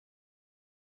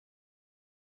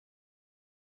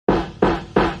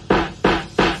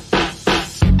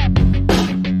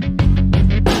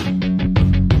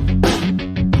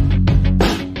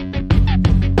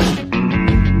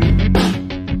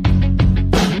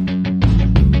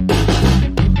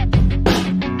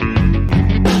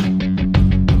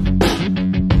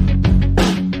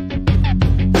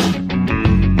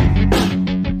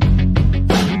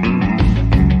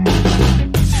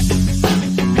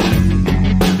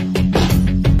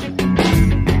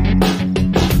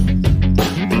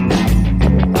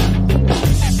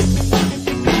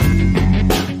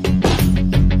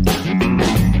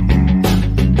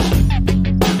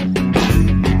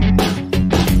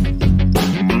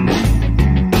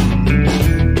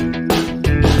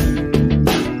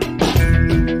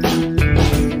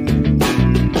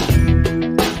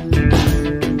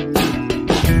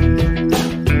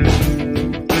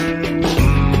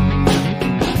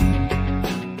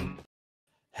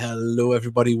Hello,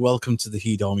 everybody. Welcome to the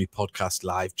Heed Army Podcast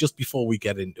Live. Just before we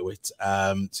get into it,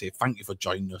 say thank you for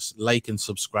joining us. Like and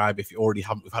subscribe if you already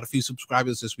haven't. We've had a few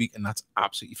subscribers this week, and that's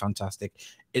absolutely fantastic.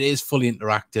 It is fully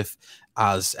interactive,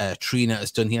 as Trina has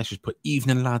done here. She's put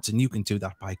evening, lads, and you can do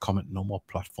that by commenting on what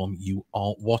platform you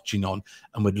are watching on,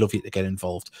 and we'd love you to get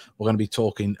involved. We're going to be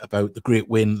talking about the great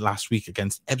win last week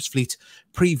against Ebbsfleet,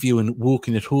 previewing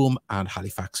Woking at home and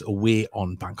Halifax away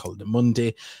on Bank Holiday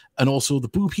Monday, and also the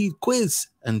Boob Heed quiz.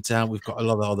 And we've got a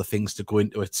lot of other things to go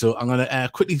into it. So I'm going to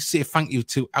quickly say thank you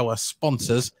to our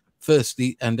sponsors,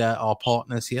 firstly, and our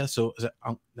partners here. So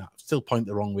no, still point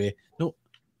the wrong way. No,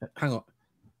 hang on.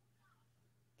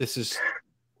 This is,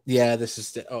 yeah, this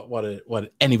is,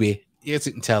 anyway, as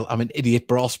you can tell, I'm an idiot,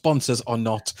 but our sponsors are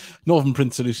not Northern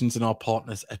Print Solutions and our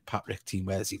partners at Patrick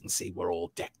Teamwear. As you can see, we're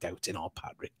all decked out in our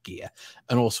Patrick gear.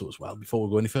 And also as well, before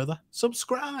we go any further,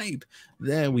 subscribe.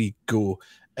 There we go.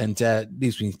 And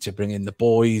leaves me to bring in the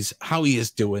boys. How he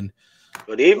is doing?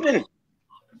 Good evening.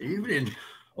 Evening.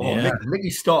 Oh, yeah. Mickey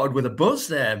started with a buzz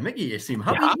there. Mickey, you seem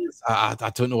happy. Yeah, I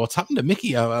don't know what's happened to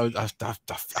Mickey. I feel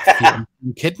I'm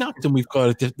kidnapped, and we've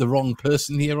got the wrong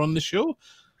person here on the show.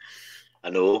 I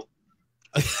know.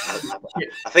 I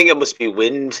think it must be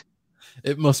wind.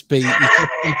 It must be.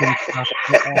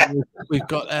 We've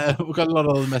got a lot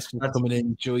of other messages coming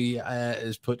in. Joey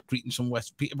has put greetings from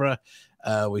West Peterborough.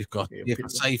 We've got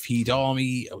Safe Heed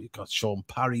Army. We've got Sean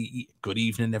Parry. Good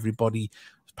evening, everybody.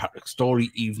 Patrick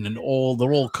Story, evening all.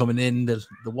 They're all coming in. The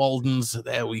Waldens,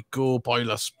 there we go.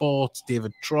 Boiler Sports,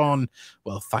 David Tron.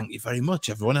 Well, thank you very much.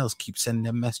 Everyone else keeps sending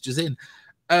them messages in.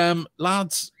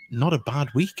 Lads, not a bad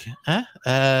week.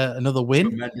 Another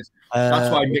win.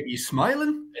 That's why Mickey's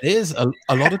smiling. It is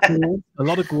a lot of goals. A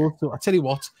lot of goals. So I tell you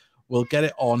what, we'll get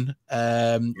it on.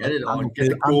 Get it on. Get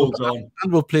the goals on,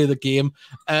 and we'll play the game.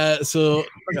 So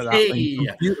look at that. Hey.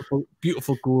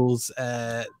 Beautiful goals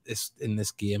in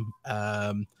this game.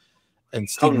 And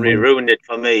Commentary ruined it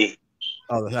for me.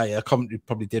 Oh yeah, commentary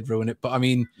probably did ruin it. But I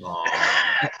mean,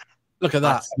 look at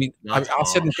that. I mean, I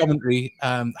said in commentary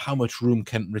how much room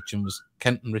Kenton Richardson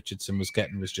was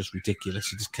getting was just ridiculous.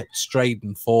 He just kept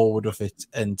striding forward with it.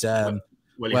 And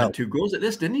he had 2 goals at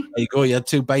this, didn't he? There you go. He had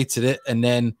 2 bites at it, and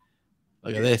then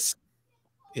look at this.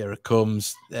 Here it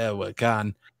comes. There we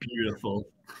go. Beautiful.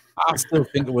 I still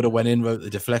think it would have went in without the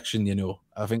deflection, you know.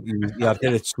 I think he had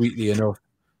hit it sweetly enough.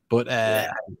 But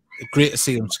great to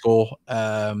see him score.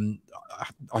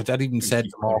 I'd even said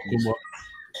to Markham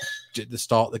at the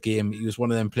start of the game, he was one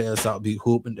of them players that would be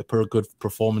hoping to put a good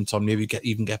performance on, maybe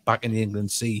even get back in the England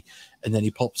C, and then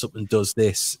he pops up and does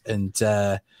this, and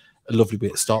a lovely way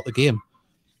to start the game.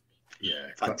 Yeah,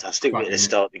 fantastic way to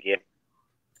start the game.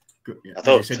 Good, yeah. I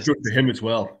thought said good for him as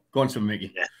well. Go on, some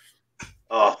Mickey. Yeah.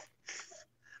 Oh,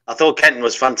 I thought Kenton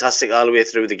was fantastic all the way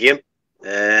through the game.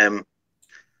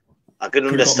 I could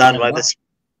understand why this.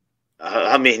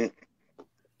 I mean,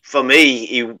 for me,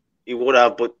 he would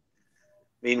have, but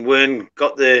I mean, Wearne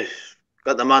got the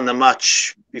man of the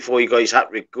match before he got his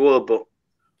hat-trick goal, but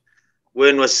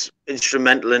Wearne was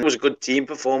instrumental, and it was a good team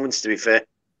performance, to be fair.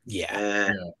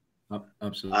 Yeah,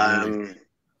 absolutely.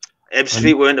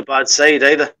 Ebbsfleet weren't a bad side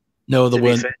either. No, they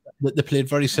weren't. They played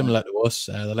very similar to us.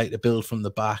 They like to build from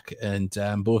the back, and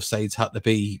both sides had to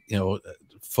be,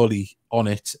 fully on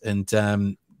it.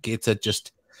 And Gateshead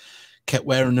just kept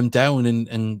wearing them down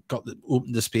and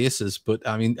opened the spaces. But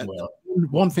I mean,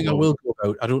 one thing I will go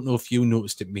about, I don't know if you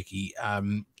noticed it, Mickey,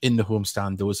 in the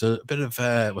homestand, there was a bit of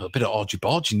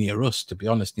argy-bargy near us, to be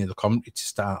honest, near the commentary to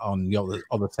start on the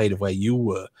other side of where you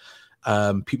were.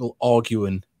 People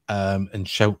arguing and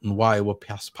shouting why we're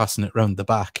passing it round the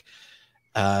back.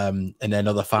 And then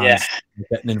other fans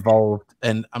getting involved.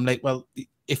 And I'm like, well,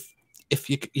 if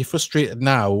you're frustrated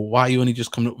now, why are you only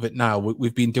just coming up with it now?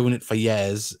 We've been doing it for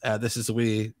years. This is the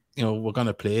way we're going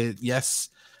to play. Yes,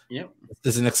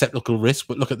 there's an acceptable risk,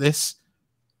 but look at this.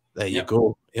 There you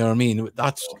go. You know what I mean?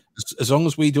 That's as long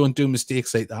as we don't do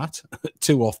mistakes like that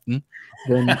too often,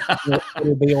 then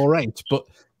it'll be all right. But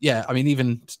yeah, I mean,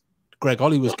 even Greg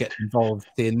Ollie was getting involved,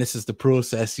 saying this is the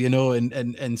process,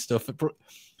 and stuff.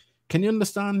 Can you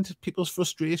understand people's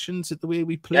frustrations at the way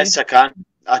we play? Yes, I can,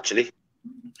 actually.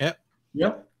 Yeah,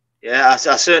 I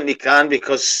certainly can,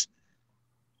 because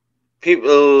there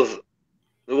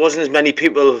wasn't as many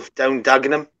people down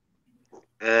Dagenham,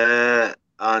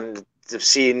 and they've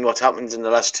seen what happens in the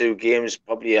last 2 games,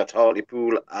 probably at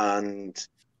Hartlepool and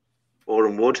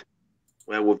Boreham Wood,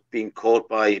 where we've been caught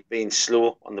by being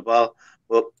slow on the ball.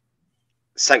 But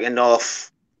second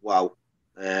half, wow.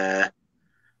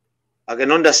 I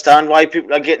can understand why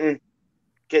people are getting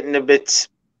a bit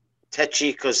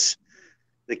tetchy, because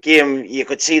the game, you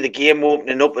could see the game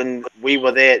opening up, and we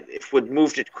were there. If we'd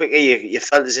moved it quicker, you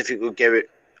felt as if you could get it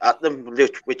at them,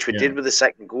 which we did with the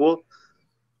second goal.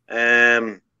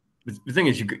 The thing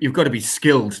is, you've got to be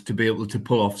skilled to be able to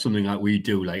pull off something like we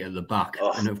do, like at the back.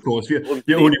 Oh, and of course,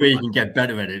 the only way you can get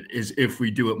better at it is if we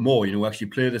do it more. You know, actually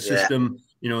play the system.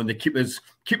 You know, and the keeper's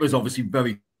obviously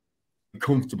very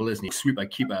comfortable, isn't he? Sweet by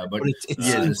keeper, but it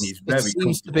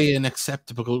seems to be an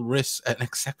acceptable risk.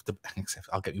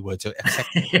 I'll get your word to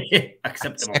it.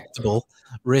 Acceptable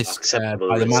risk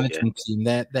by the management team.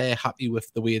 They're happy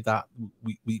with the way that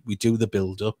we do the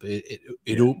build up.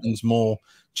 It opens more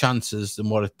chances than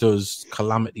what it does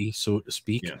calamity, so to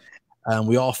speak.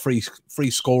 We are free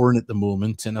scoring at the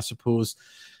moment, and I suppose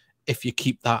if you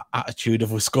keep that attitude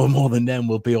of we'll score more than them,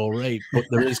 we'll be all right. But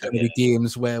there is going to be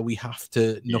games where we have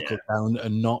to knuckle down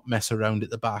and not mess around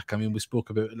at the back. I mean, we spoke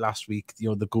about it last week. You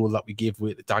know, the goal that we gave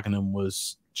with Dagenham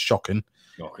was shocking.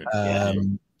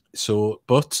 So,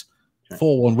 but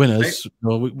 4-1 winners.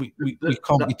 No, we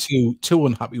can't be too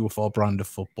unhappy with our brand of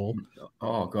football.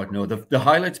 Oh God, no! The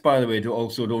highlights, by the way,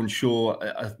 don't show.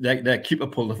 Their keeper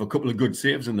pulled off a couple of good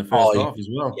saves in the first half as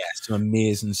well. Yeah, some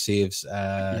amazing saves.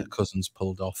 Cousins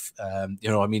pulled off. You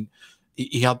know, I mean,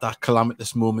 he had that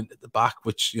calamitous moment at the back,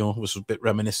 which was a bit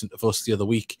reminiscent of us the other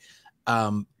week.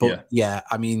 But yeah,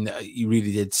 I mean, he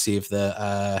really did save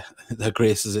the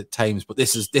graces at times. But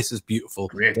this is beautiful.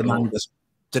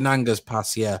 Denanga's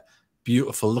pass,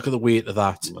 beautiful. Look at the weight of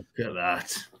that. Look at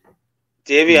that.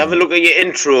 Davey, have a look at your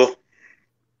intro.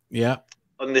 Yeah.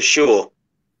 On the show.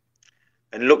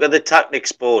 And look at the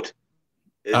tactics board.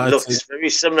 It looks very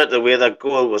similar to the way that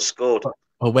goal was scored.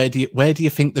 Well, where do you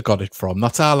think they got it from?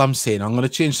 That's all I'm saying. I'm going to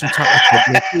change some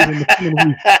tactics.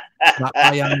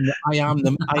 I am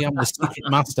the secret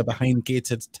master behind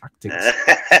Gateshead tactics.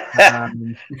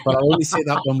 But I only say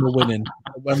that when we're winning.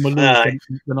 When we're losing,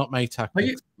 they're not my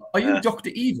tactics. Are you Dr.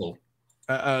 Evil?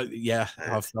 Yeah,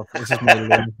 this is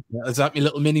my is that my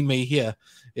little mini me here?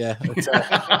 Yeah, it's,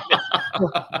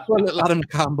 poor little Adam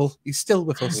Campbell. He's still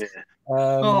with us.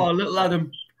 Little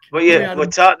Adam. Well, yeah, we're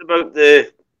talking about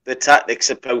the tactics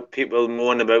about people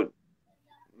moan about.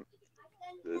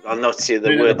 I'll not say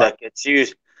the word that gets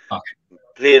used.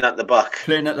 Playing at the back.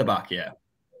 Playing at the back, yeah.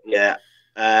 Yeah.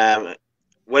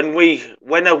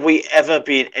 When have we ever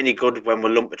been any good when we're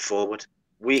lumped forward?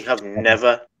 We have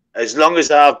never. As long as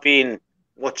I've been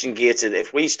watching Gateshead,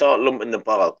 if we start lumping the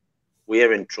ball,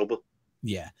 we're in trouble.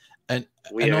 Yeah. And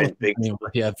we are in big trouble.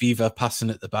 Yeah, Viva passing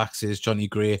at the back, says Johnny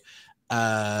Gray.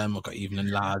 We've got evening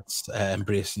lads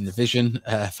embracing the vision.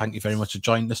 Thank you very much for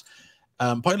joining us.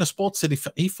 Boiler Sports said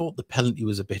he thought the penalty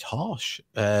was a bit harsh.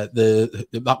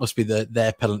 That must be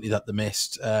their penalty that they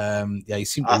missed. He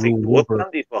seemed to think both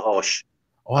penalties were harsh.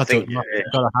 Oh, I think you've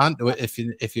got a hand to it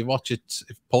if you watch it.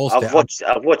 If Paul's I've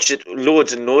watched it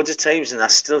loads and loads of times, and I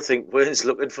still think Wearne's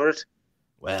looking for it.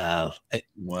 Well,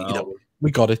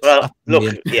 we got it. Well,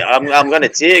 look, I'm going to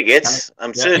take it.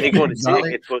 I'm certainly going to take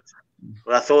it, but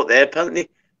I thought their penalty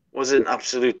was an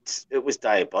absolute. It was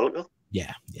diabolical.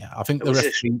 Yeah. I think there was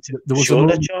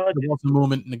a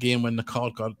moment in the game when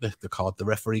the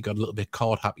referee got a little bit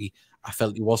card happy. I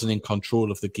felt he wasn't in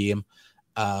control of the game.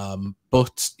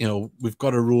 But we've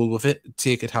got to roll with it,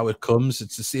 take it how it comes.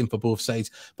 It's the same for both sides.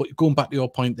 But going back to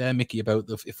your point there, Mickey, about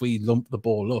if we lump the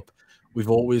ball up, we've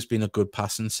always been a good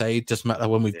passing side. Doesn't matter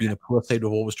when we've been a poor side,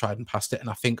 we've always tried and passed it. And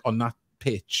I think on that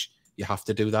pitch, you have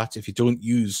to do that. If you don't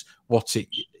use what's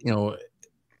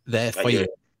there for you,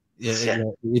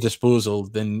 your disposal,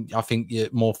 then I think you're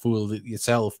more fooled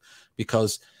yourself.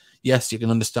 Because yes, you can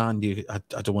understand. I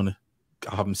don't want to.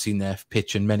 I haven't seen their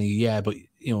pitch in many years, but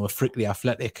a Frickley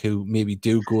Athletic who maybe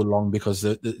do go along because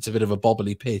it's a bit of a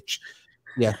bobbly pitch.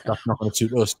 Yeah, that's not going to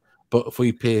suit us. But if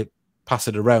we pass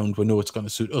it around, we know it's going to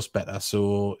suit us better.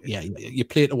 So yeah, you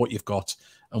play to what you've got,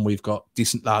 and we've got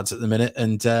decent lads at the minute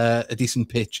and a decent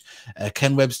pitch.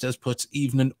 Ken Webster's put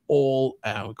evening all.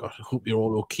 I hope you're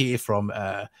all okay from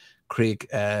Craig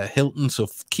Hilton. So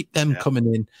keep them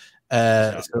coming in.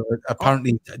 So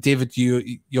apparently, David,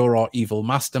 you're our evil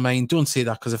mastermind. Don't say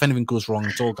that, because if anything goes wrong,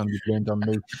 it's all going to be blamed on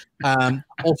me.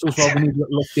 Also, as well, we need a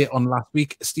little update on last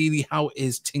week. Steely, how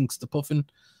is Tinks the Puffin?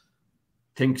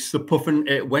 Tinks the Puffin.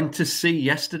 It went to sea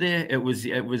yesterday. It was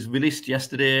released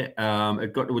yesterday.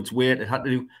 It got to its weight. It had to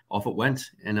do. Off it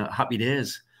went in happy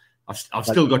days. I've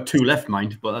still got 2 left,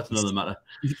 mind, but that's another matter.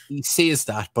 He says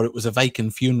that, but it was a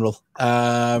Viking funeral.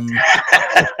 On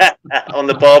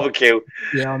the barbecue.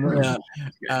 Yeah,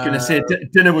 going to say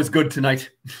dinner was good tonight.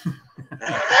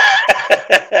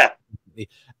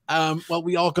 Well,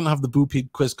 we are going to have the Boo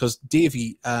Pig quiz because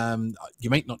Davey, you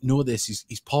might not know this,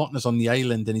 his partner's on the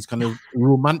island and he's got a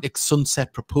romantic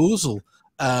sunset proposal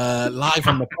live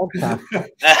on the podcast.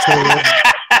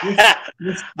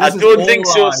 I don't think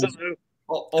so.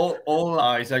 All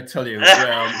eyes, I tell you.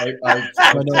 I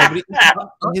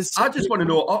just want to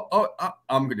know.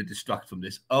 I'm going to distract from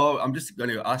this. I'm just going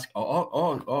to ask.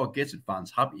 Gateshead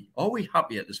fans happy? Are we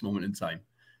happy at this moment in time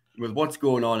with what's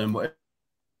going on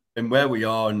and where we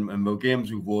are and the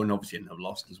games we've won, obviously, and have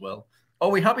lost as well? Are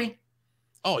we happy?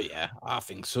 Oh yeah, I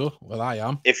think so. Well, I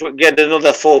am. If we get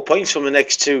another 4 points from the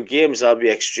next 2 games, I'll be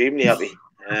extremely happy.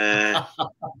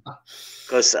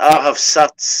 Because I have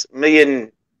sat, me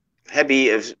and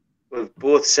Hebby we've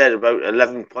both said about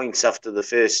 11 points after the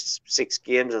first 6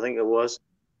 games, I think it was.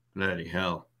 Bloody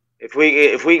hell. If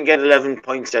we can get 11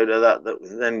 points out of that,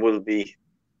 then we'll be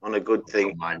on a good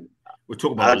thing. Oh, man. We'll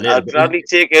talk about it later. I'd gladly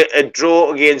take a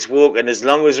draw against Woking as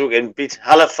long as we can beat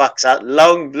Halifax at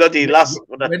long bloody last.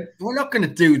 We're not going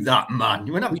to do that, man.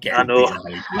 We're not getting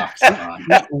Halifax, man.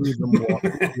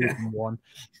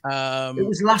 It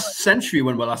was last century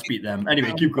when we last beat them.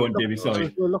 Anyway, keep going, Davey.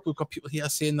 Sorry. Look, we've got people here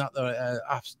saying that they're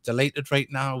delighted right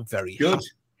now. Very good.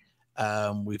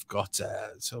 Happy. We've got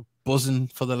so buzzing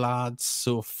for the lads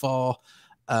so far.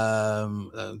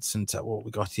 Since what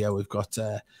we got here, we've got.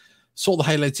 Saw the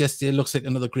highlights yesterday. Looks like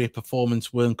another great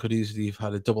performance. Wearne could easily have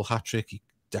had a double hat trick. He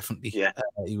definitely,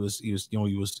 he was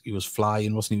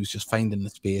flying, wasn't he? He was just finding the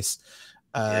space.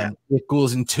 8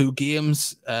 goals in 2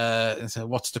 games. And so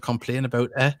what's to complain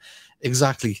about?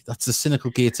 Exactly. That's the cynical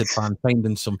Gateshead fan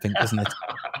finding something, isn't it?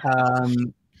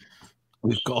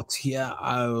 We've got here.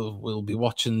 We'll be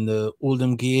watching the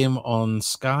Oldham game on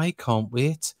Sky. Can't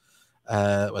wait.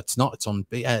 It's not. It's on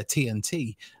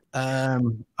TNT. I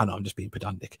know I'm just being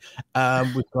pedantic.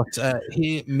 We've got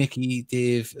here Mickey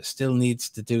Dave still needs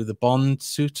to do the Bond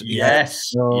suit.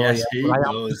 Yes, yes, he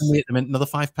does. Another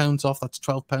 £5 off. That's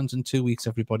 £12 in 2 weeks,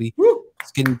 everybody.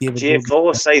 Skinny David Jay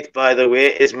Forsyth, by the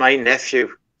way, is my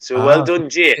nephew. So well done,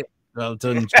 Jay. Well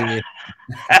done, Jay.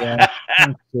 Yeah,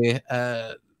 thanks, Jay.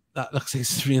 That looks like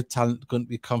it's real talent, going to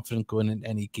be confident going in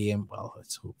any game. Well,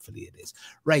 hopefully it is.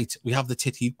 Right, we have the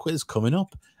Titty quiz coming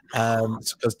up.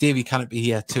 Because Davey can't be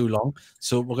here too long,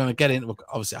 so we're going to get in.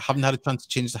 Obviously, I haven't had a chance to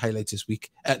change the highlights this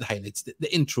week. The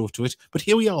intro to it, but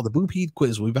here we are, the Boopeed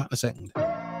quiz. We'll be back in a second.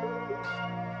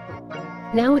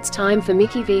 Now it's time for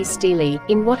Mickey v Steely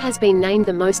in what has been named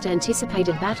the most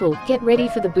anticipated battle. Get ready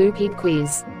for the Boopeed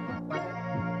quiz.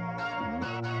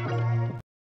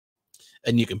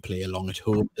 And you can play along at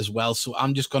home as well. So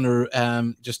I'm just going to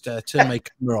turn my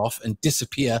camera off and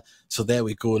disappear. So there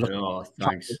we go. Look, oh,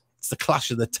 thanks. It's the clash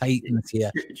of the Titans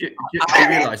here. Do you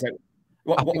realise that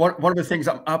one of the things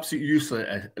I'm absolutely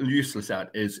useless at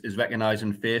is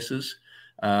recognising faces.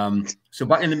 So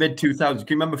back in the mid-2000s,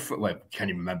 can you remember? Well, can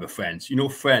you remember Friends? You know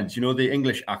Friends. You know the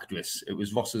English actress. It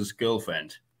was Ross's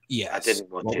girlfriend. Yeah, I didn't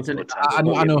watch it. I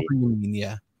know who you mean.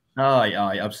 Yeah.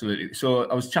 Aye, absolutely. So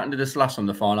I was chatting to this lass on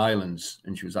the Farne Islands,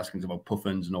 and she was asking us about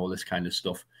puffins and all this kind of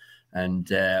stuff. And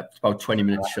it's about 20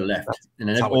 minutes she left, and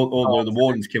then all the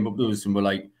wardens came up to us and were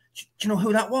like, "Do you know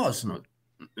who that was?" And I,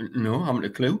 no, I haven't a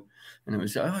clue. And it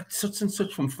was such and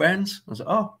such from Friends. I was like,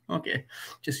 "Oh, okay."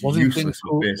 Just wasn't she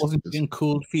in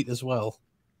Cold Feet as well?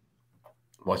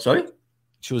 What? Sorry.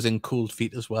 She was in Cold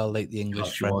Feet as well, like the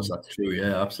English Friends. Was, that's true.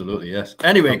 Yeah, absolutely. Yes.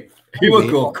 Anyway, here we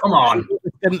go. Come on.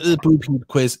 Let's get into the Boopeed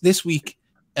quiz this week.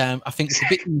 I think it's a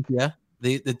bit easier.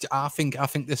 I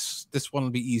think this one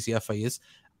will be easier for you.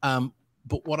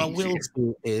 But what I will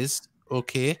do is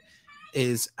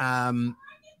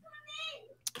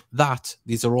that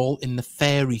these are all in the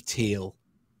fairy tale.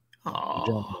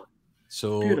 Oh,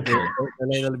 so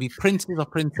they'll be princes or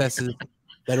princesses.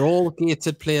 They're all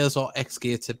Gateshead players or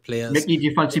ex-Gateshead players. Mickey, do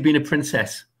you fancy being a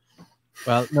princess?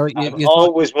 Well, no. I've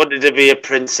always wanted to be a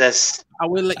princess. I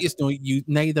will let you know.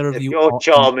 Neither of you. You're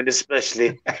charming,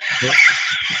 especially.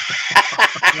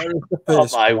 Oh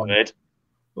my word!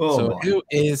 So who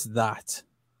is that?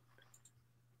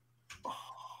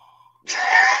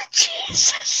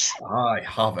 Jesus! I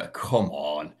have it. Come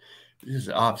on. This is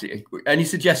absolutely. Any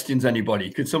suggestions,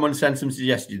 anybody? Could someone send some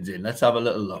suggestions in? Let's have a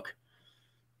little look.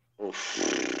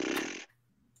 Oof.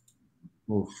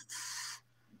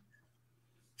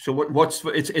 So what's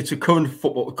it's a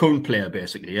current player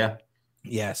basically, yeah?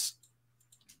 Yes.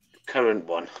 Current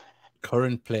one.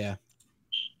 Current player.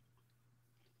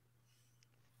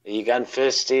 Are you going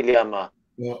first, Steely, Emma?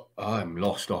 Well, I'm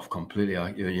lost off completely.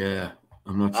 Yeah.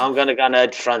 I'm gonna go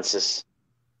Ed Francis.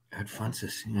 Ed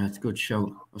Francis, yeah, it's a good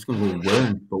shout. I was going to go with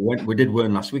Wearne, but we did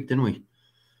Wearne last week, didn't we?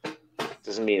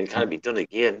 Doesn't mean it can't be done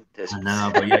again. I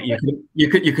know, but yeah, you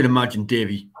could imagine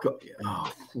Davey.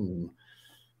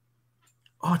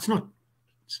 It's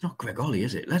not Greg Ollie,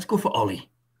 is it? Let's go for Ollie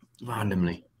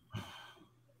randomly.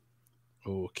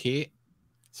 Okay.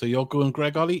 So you're going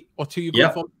Greg, Ollie. What are you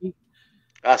going for?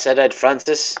 I said Ed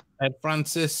Francis. Ed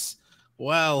Francis.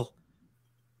 Well,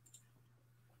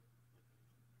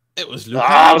 it was Luke.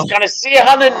 I was going to say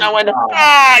Hannon, and I went,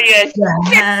 yes.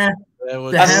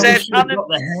 I said Hannon.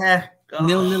 The hair.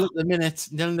 0-0 at the minute.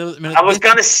 0-0 at the minute. I was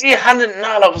going to say Hannon.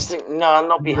 No, I was thinking, no,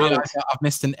 not be Hannon. I've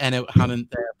missed an N out Hannon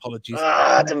there. Apologies.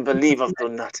 I didn't believe I've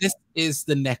done that. This is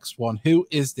the next one. Who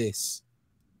is this?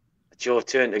 It's your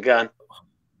turn again.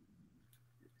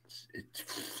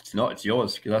 It's not. It's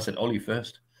yours, because I said Ollie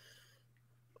first.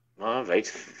 All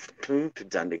right.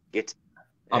 Pedantic git.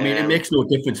 I mean, it makes no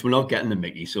difference. We're not getting the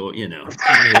Mickey, so, you know.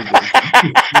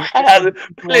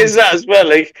 Plays that as well,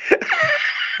 like.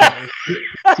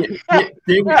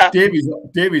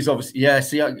 Davies obviously, yeah.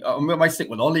 See, I might stick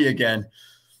with Ollie again.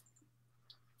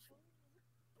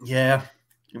 Yeah.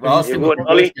 Well,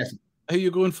 Ollie. Who are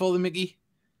you going for, the Mickey?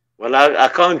 Well, I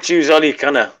can't choose Ollie,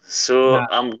 can I? So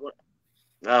I'm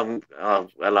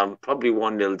probably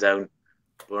 1-0 down,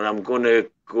 but I'm going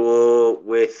to go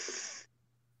with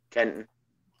Kenton.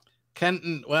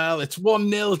 Kenton, well, it's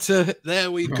 1-0 to,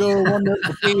 there we go, 1-0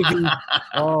 to Davey.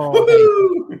 Oh,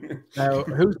 now,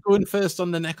 who's going first on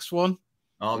the next one?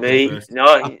 Me?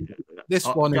 No, this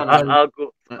one.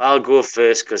 I'll go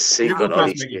first because he got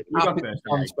Ollie.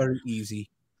 One's very easy.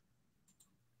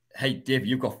 Hey, Dave,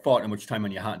 you've got far too much time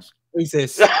on your hands. Who's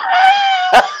this?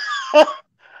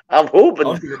 I'm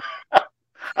hoping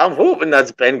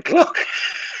that's Ben Clark.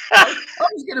 I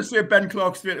was going to say Ben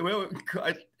Clark straight away.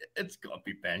 It's got to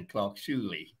be Ben Clark,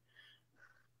 surely.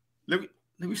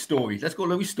 Louis Story. Let's go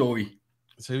Louis Story.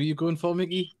 So who are you going for,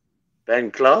 Mickey?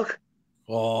 Ben Clark.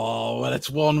 Oh, well, it's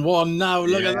 1-1 now.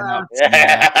 Look at that.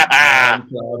 Yeah.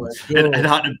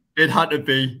 It had to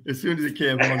be as soon as it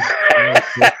came on.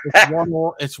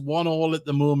 It's 1-1 at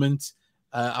the moment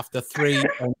after 3.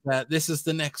 And, this is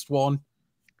the next one.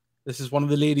 This is one of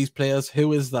the ladies' players.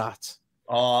 Who is that?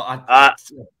 Oh,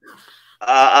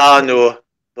 I know,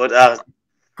 but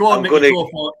go on, Mickey, go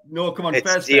for it. No, come on,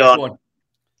 it's Dion.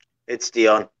 It's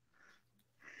Dion. Do you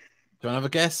want to have a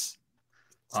guess?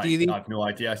 Steely? I have no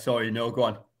idea. Sorry, no, go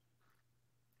on.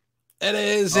 It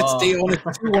is. It's Dion. It's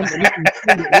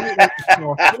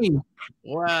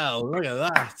wow, look at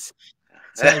that.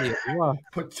 Tell you what.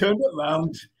 Turned it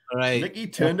round. All right. Mickey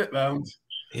turned it round.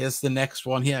 Here's the next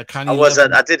one here.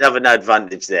 I did have an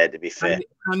advantage there, to be fair.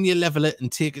 Can you level it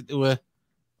and take it to a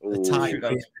tie?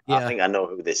 I think I know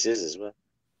who this is as well.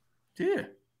 Do you?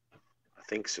 I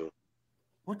think so.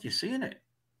 What do you see in it?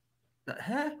 That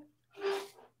hair?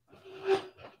 I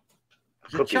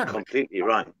could be completely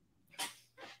wrong.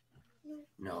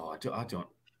 No, I don't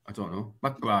know.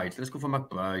 McBride. Let's go for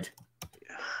McBride.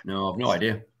 No, I've no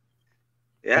idea.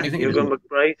 Yeah, you're going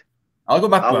McBride? I'll go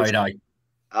McBride,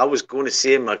 I was going to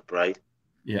say McBride.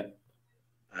 Yeah.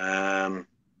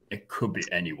 It could be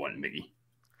anyone, Mickey.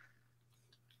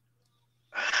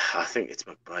 I think it's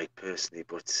McBride personally,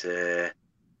 but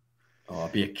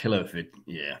I'd be a killer if it.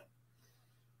 Yeah.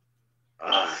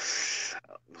 I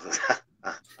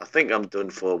think I'm done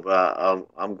for, but I'll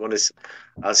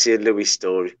say Louis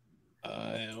Story.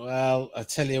 Well, I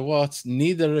tell you what,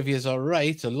 neither of you are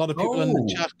right. A lot of people in the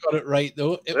chat got it right,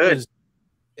 though. It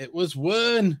was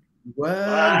Wearne.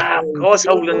 Of course,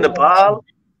 holding the ball.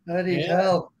 Bloody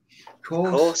hell. Of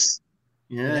course.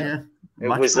 Yeah. It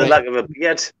was the lack of a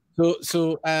beard.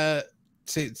 So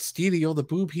Steely, you're the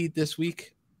boob heat this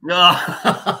week. No.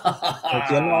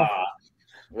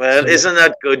 Well, isn't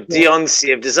that good? Dion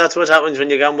saved. Is that what happens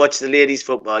when you go and watch the ladies'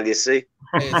 football, you see?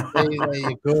 There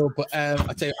you go. But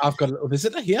I tell you, I've got a little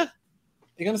visitor here.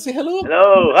 You going to say hello?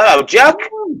 Hello, Jack.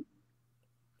 You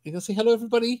going to say hello,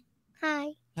 everybody?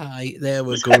 Hi. Hi, there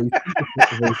we go.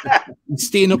 He's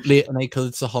staying up late tonight because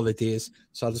it's the holidays.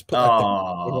 So I'll just put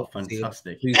that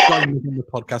fantastic. He's joining in the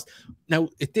podcast. Now,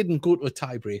 it didn't go to a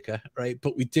tiebreaker, right?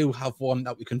 But we do have one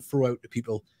that we can throw out to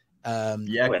people. Go on.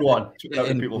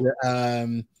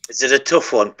 Is it a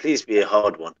tough one? Please be a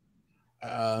hard one.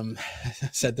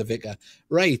 Said the vicar.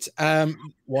 Right.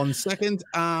 1 second.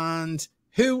 And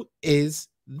who is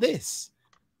this?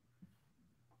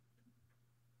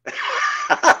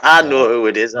 I know who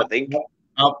it is. I think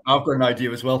I've got an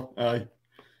idea as well.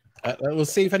 We'll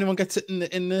see if anyone gets it in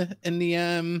the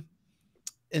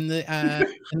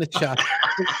chat.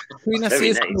 Trina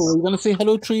says hello. You want to say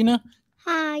hello, Trina?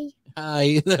 Hi.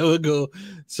 Hi. There we go.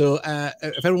 So,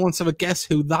 if everyone wants to have a guess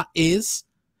who that is,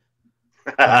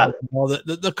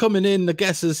 they're coming in. The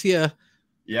guesses here.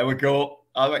 Yeah, we go.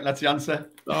 I think that's the answer.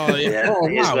 Oh yeah! Oh,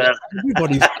 wow. Well.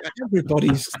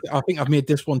 Everybody's. I think I've made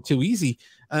this one too easy.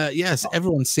 Yes,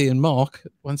 everyone's saying Mark.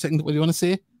 1 second. What do you want to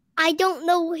say? I don't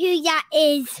know who that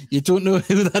is. You don't know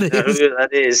who that is? Who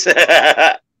that is.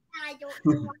 I don't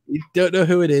know. You don't know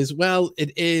who it is? Well,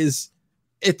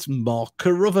 it's Mark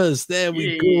Carruthers. There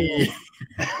we go.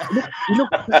 You look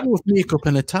great with makeup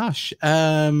and a tash.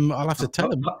 I'll have to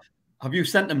tell him. Have you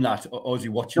sent him that, or is he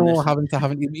watching this? No, I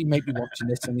haven't. He might be watching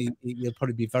this, and he'll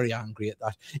probably be very angry at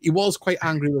that. He was quite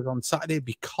angry with on Saturday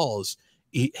because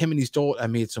him and his daughter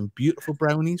made some beautiful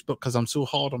brownies, but because I'm so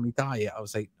hard on my diet, I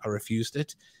was like, I refused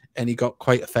it, and he got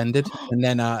quite offended. And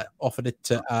then I offered it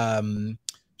to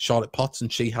Charlotte Potts,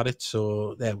 and she had it.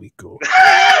 So there we go.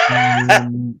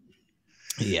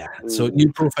 Yeah. So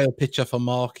new profile picture for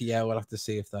Mark. Yeah, we'll have to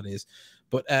see if that is.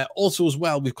 But also as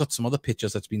well, we've got some other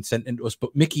pictures that's been sent into us.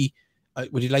 But Mickey,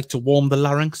 would you like to warm the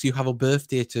larynx? You have a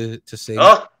birthday to say.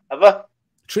 Oh, have I?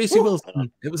 Tracy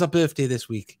Wilson. It was her birthday this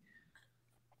week.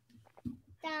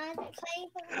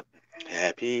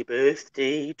 Happy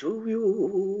birthday to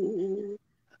you.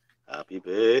 Happy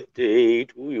birthday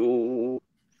to you.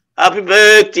 Happy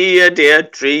birthday, dear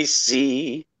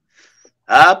Tracy.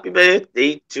 Happy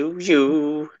birthday to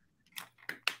you.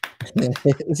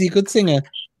 Is he a good singer?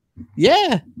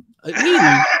 Yeah.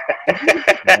 Really?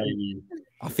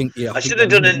 I think, yeah. I should have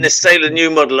done it in the style of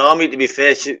New Model Army, to be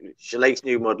fair. She likes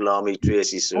New Model Army,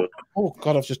 Tracy, so. Oh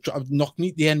God, I've knocked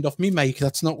the end off me, Mike.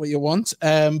 That's not what you want.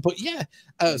 But yeah.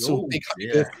 So big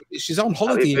happy birthday. She's on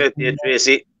holiday. Happy birthday,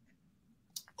 Tracy.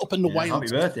 Up in the wild. Happy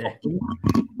birthday.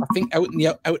 I think out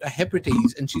of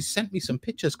Hebrides, and she sent me some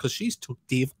pictures because she's took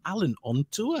Dave Allen on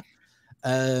tour.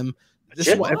 This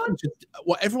is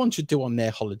what everyone should do on their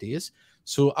holidays.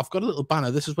 So I've got a little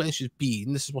banner. This is where she's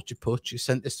been. This is what you put. She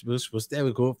sent this to us. There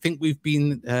we go. I think we've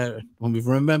been when we've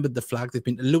remembered the flag. They've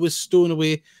been to Lewis,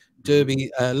 Stoneway,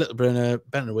 Derby, Little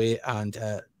Benaway, and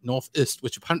North East.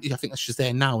 Which apparently I think she's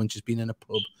there now, and she's been in a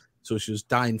pub. So she was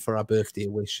dying for our birthday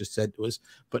wish. She said to us.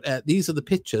 But these are the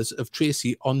pictures of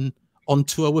Tracy on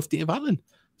tour with Dave Allen.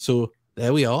 So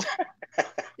there we are.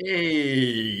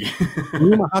 Hey.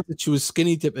 Rumor has it she was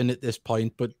skinny dipping at this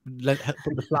point, but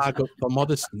put the flag up for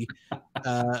modesty.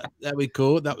 There we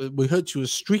go. We heard she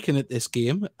was streaking at this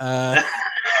game.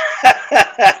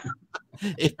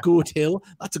 If Goat Hill,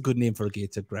 that's a good name for a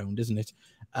gated ground, isn't it?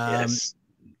 Yes.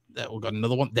 We've got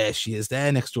another one. There she is,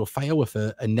 there next to a fire with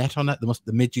a net on it.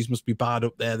 The midges must be bad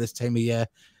up there this time of year.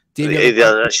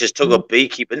 She's took up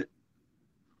beekeeping.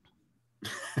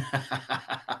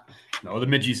 No, the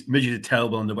midges are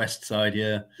terrible on the west side.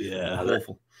 Yeah,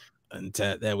 awful. And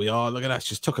there we are. Look at that.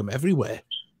 She's took them everywhere.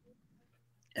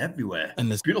 Everywhere.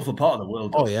 And there's beautiful part of the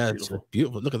world. Oh yeah, beautiful. It's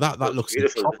beautiful. Look at that. That looks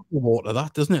beautiful. Top of the water.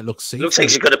 That doesn't it? Looks like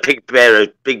she's got a big pair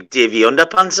of big Davy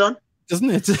underpants on,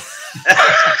 doesn't it?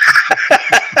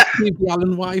 Davy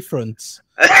Allen Y fronts.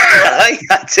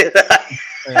 That's it.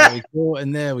 There we go,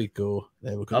 and there we go.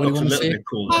 There we go. That looks a little bit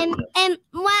cool. When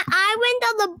I went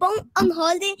on the boat on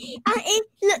holiday, and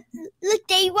look,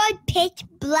 they were pitch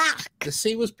black. The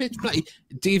sea was pitch black.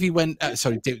 Davy went.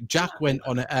 Jack went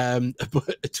on a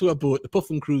tour boat, the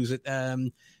Puffin Cruise at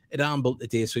Armble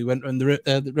today. So he went around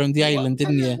the island,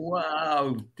 didn't you?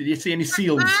 Wow! Did you see any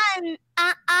seals? And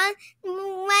when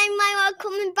I was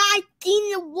coming back in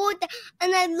the water,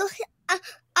 and I looked.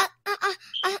 I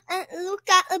looked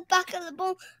at the back of the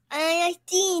boat and I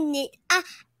seen it,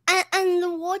 and the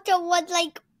water was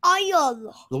like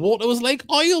oil. The water was like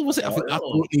oil, was it? I think that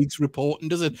boat needs reporting,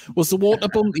 does it? Was the water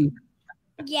bumpy?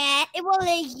 Yeah, it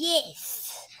was.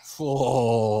 Yes.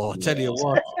 Oh, tell you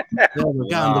what.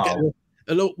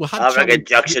 I reckon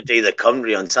Jack should do the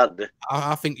country on Saturday.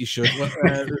 I think you should.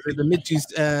 The midges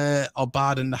are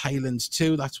bad in the Highlands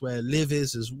too. That's where Liv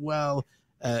is as well.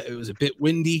 It was a bit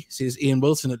windy, says Ian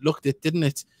Wilson. It looked it, didn't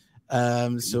it?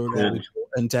 So there we go.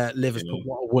 And Liv has put,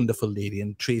 what a wonderful lady,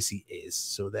 and Tracy is.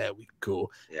 So there we go.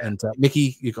 Yeah. And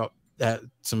Mickey, you got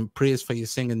some praise for your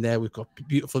singing there. We've got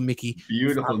beautiful Mickey.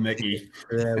 Beautiful Mickey.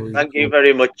 Thank you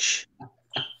very much.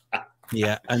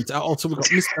 Yeah, and also we've got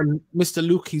Mr.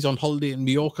 Luke. He's on holiday in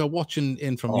Mallorca, watching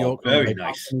in from Mallorca. Very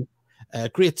nice.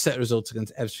 Great set of results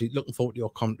against Ebbsfleet. Looking forward to your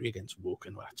commentary against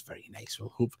Woking. Well, that's very nice. We'll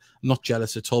hope. I'm not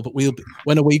jealous at all. But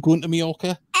when are we going to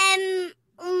Mallorca?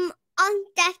 On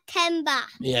September.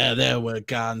 Yeah, there we're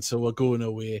gone. So we're going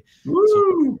away.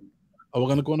 Woo! Are we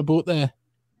going to go on a boat there?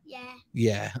 Yeah.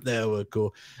 Yeah, there we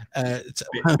go. It's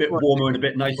a bit warmer and a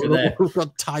bit nicer there. We've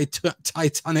got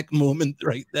Titanic moment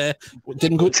right there.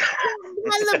 Didn't go.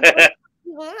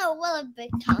 Well, a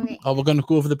Britannic. Oh, we're going to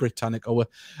go over the Britannic.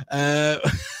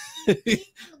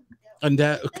 And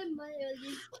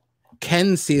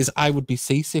Ken says, I would be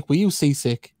seasick. Were you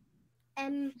seasick?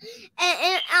 and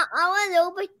I was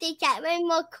over to get my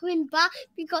more coming back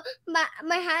because my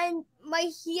hand, my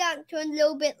hair turned a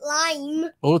little bit lime.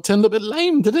 Oh, it turned a bit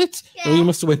lame, did it? Yeah. Oh, you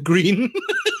must have went green.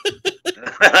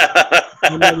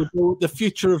 The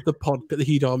future of the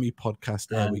Heat Army podcast.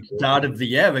 There we go. Dad of the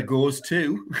year it goes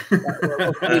to.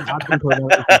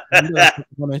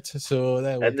 So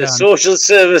there we and go. the social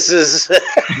services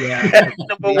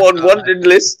number one wanted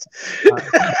list.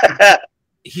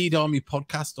 Heat Army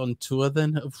podcast on tour.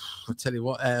 Then I'll tell you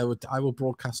what. I will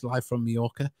broadcast live from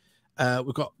Mallorca.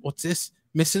 We've got what's this?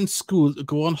 Missing school to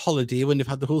go on holiday when they've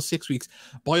had the whole 6 weeks.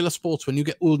 Boiler Sports, when you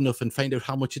get old enough and find out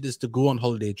how much it is to go on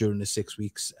holiday during the 6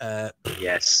 weeks.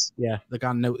 Yes. Yeah, they're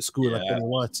going out to school. Yeah. I don't know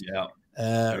what.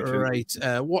 Yeah. Right.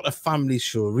 What a family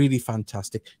show. Really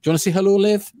fantastic. Do you want to say hello,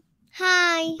 Liv?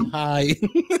 Hi. Hi.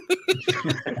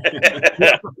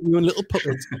 You and little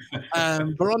puppets.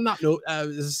 But on that note,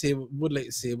 as I say, would like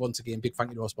to say once again, big thank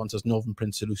you to our sponsors, Northern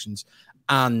Print Solutions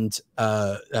and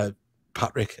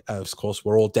Patrick. Of course,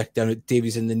 we're all decked out.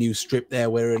 Davey's in the new strip there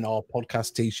wearing our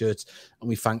podcast t-shirts, and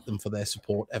we thank them for their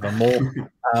support evermore.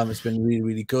 It's been really,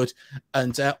 really good.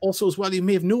 And also as well, you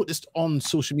may have noticed on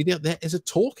social media, there is a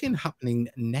talking happening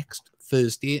next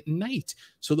Thursday night.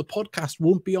 So the podcast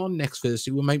won't be on next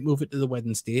Thursday. We might move it to the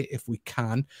Wednesday if we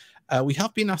can. We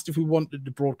have been asked if we wanted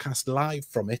to broadcast live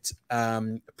from it.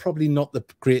 Probably not the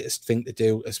greatest thing to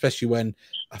do, especially when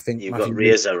I think you've got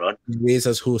Razor on.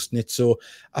 Razor's hosting it. So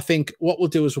I think what we'll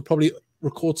do is we'll probably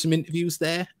record some interviews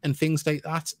there and things like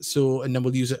that. So, and then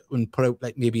we'll use it and put out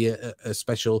like maybe a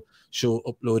special show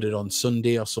uploaded on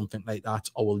Sunday or something like that,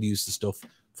 or we'll use the stuff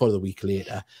for the week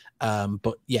later.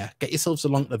 But yeah, get yourselves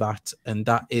along to that, and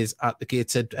that is at the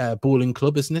Gateshead Bowling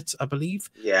Club, isn't it? I believe.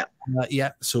 Yeah.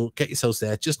 Yeah. So get yourselves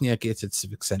there, just near Gateshead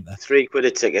Civic Centre. £3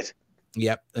 a ticket.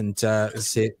 Yep. And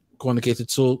say go on the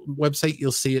Gateshead Soul website,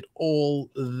 you'll see it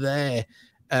all there.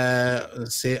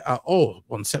 Oh,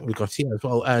 1 second, we got here as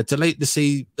well. Delighted to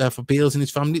see for Bales and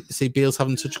his family to see Bales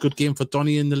having such a good game for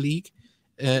Donny in the league.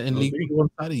 In League 2 on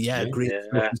Saturday. Yeah, great.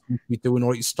 Yeah. He's doing all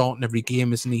right. He's starting every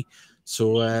game, isn't he?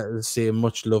 So say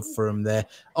much love for him there.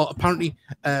 Oh, apparently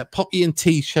Poppy and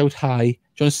T shout hi. Do you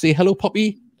want to say hello,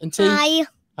 Poppy and T? Hi.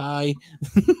 Hi.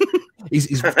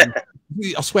 he's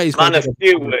I swear he's man a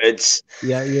few words.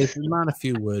 Yeah, he is a man a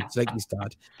few words, like his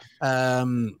dad.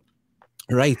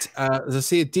 Right. As I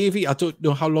say, Davey, I don't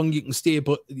know how long you can stay,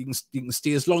 but you can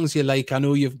stay as long as you like. I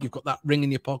know you've got that ring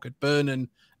in your pocket burning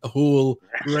a hole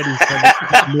ready for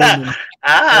the moment.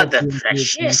 The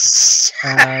precious.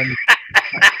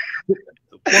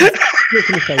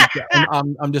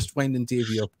 I'm just winding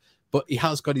Davey up, but he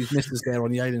has got his missus there on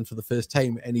the island for the first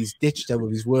time, and he's ditched out of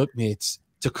his workmates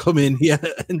to come in here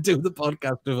and do the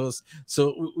podcast with us.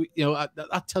 So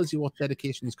that tells you what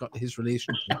dedication he's got to his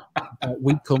relationship.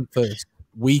 We come first.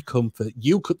 We come first.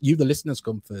 You, the listeners,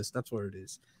 come first. That's where it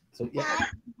is. So yeah.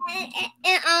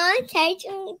 And I tell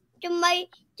you,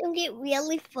 don't get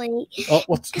really funny. Oh,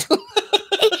 what's?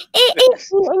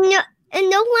 And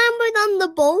no one was on the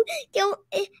boat.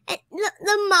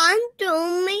 The man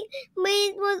told me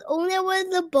was only was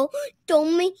the boat.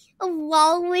 Told me a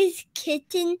walrus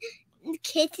kissing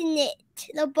it.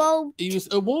 The boat. He was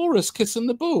a walrus kissing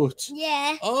the boat.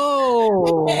 Yeah.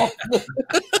 Oh.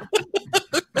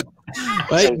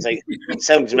 Right.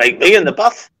 Sounds like me in the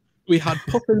bath. We had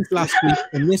puffins last week,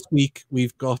 and this week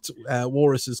we've got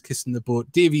walruses kissing the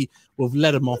boat. Davey, we've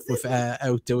let him off with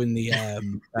out doing the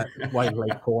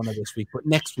wildlife corner this week, but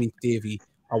next week, Davey,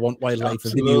 I want wildlife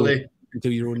video. Do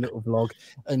your own little vlog,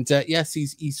 and yes,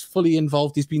 he's fully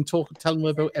involved. He's been telling me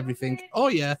about everything. Oh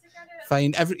yeah,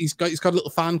 fine. He's got a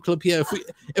little fan club here.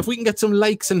 If we can get some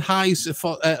likes and highs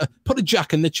for put a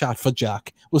Jack in the chat for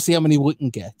Jack. We'll see how many we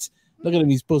can get. Look at him,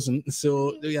 he's buzzing.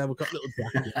 So yeah, we've got little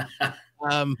Jack here.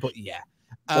 But yeah,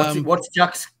 what's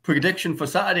Jack's prediction for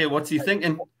Saturday? What's he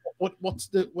thinking? What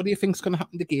do you think's going to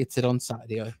happen to Gateshead on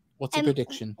Saturday? What's the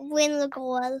prediction? Win the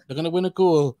goal. They're going to win a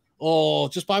goal. Oh,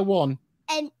 just by one.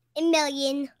 A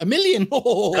million. A million.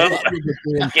 Oh,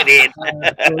 get in.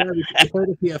 You heard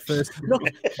it here first. Look,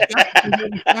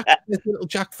 Jack, this little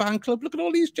Jack fan club. Look at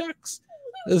all these Jacks.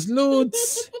 There's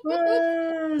loads.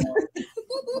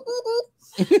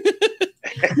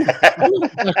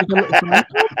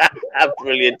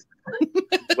 Brilliant.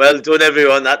 Well done,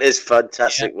 everyone. That is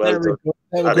fantastic. Well done.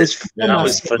 That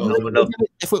was phenomenal.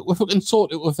 If we can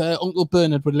sort it with Uncle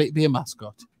Bernard, would like to be a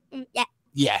mascot? Yeah.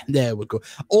 Yeah, there we go.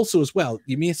 Also, as well,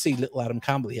 you may see little Adam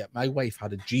Campbell here. My wife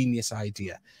had a genius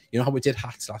idea. You know how we did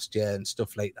hats last year and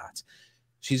stuff like that?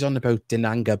 She's on about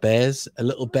Denanga bears, a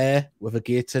little bear with a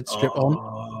Gateshead strip on.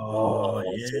 Oh,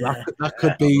 yeah. So that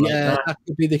could be that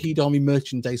could be the Heat Army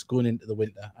merchandise going into the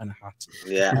winter and a hat.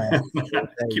 Yeah.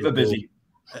 Keep her busy.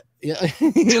 Yeah.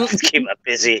 Keep her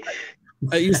busy.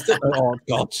 Oh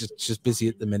God, she's busy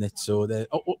at the minute. So there.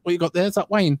 Oh, what you got there? Is that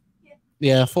wine?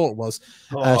 Yeah, I thought it was.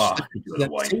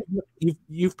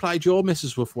 You've plied your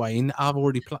missus with wine. I've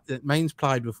already mine's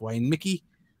plied with wine. Mickey,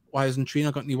 why hasn't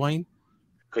Trina got any wine?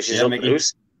 Because she's up the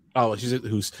house. Oh, she's at the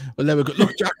house. Well, there we go.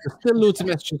 Look, Jack, there's still loads of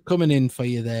messages coming in for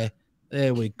you there.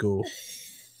 There we go.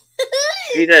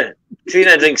 Trina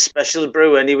drinks special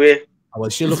brew anyway. Oh, well,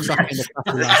 she looks like in the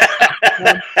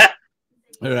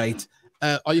all right.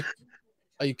 Are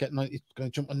you getting? Are you going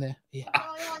to jump on there? Yeah.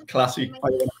 Classy.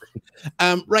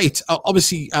 Right.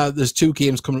 Obviously, there's 2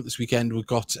 games coming up this weekend. We've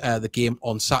got the game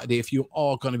on Saturday. If you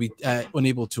are going to be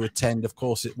unable to attend, of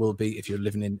course, it will be if you're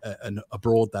living in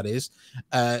abroad. That is,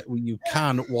 you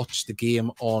can watch the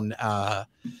game on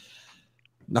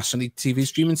national TV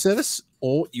streaming service,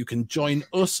 or you can join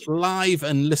us live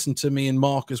and listen to me and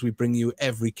Mark as we bring you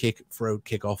every kick from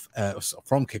kickoff,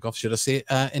 should I say,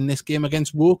 in this game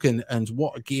against Woking. And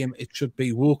what a game it should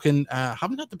be. Woking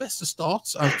haven't had the best of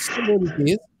starts. Still early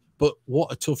days, but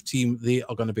what a tough team they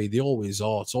are going to be. They always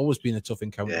are. It's always been a tough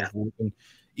encounter with Woking.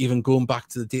 Even going back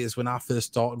to the days when I first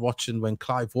started watching, when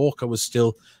Clive Walker was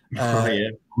still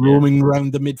roaming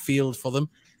around the midfield for them.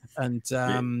 And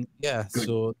good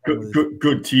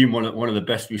team. One of the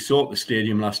best we saw at the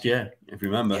stadium last year, if you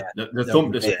remember. They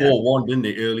thumped us 4-1, didn't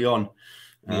they, early on?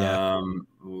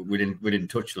 We didn't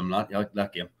touch them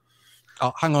that game.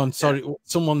 Oh, hang on, sorry.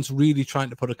 Someone's really trying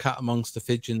to put a cat amongst the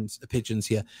pigeons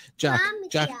here. Jack.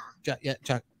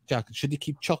 Should you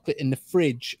keep chocolate in the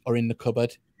fridge or in the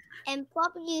cupboard? And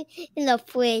probably in the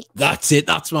fridge. That's it.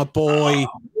 That's my boy.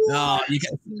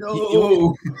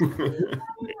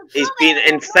 He's been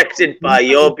infected by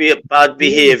your bad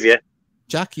behaviour.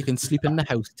 Jack, you can sleep in the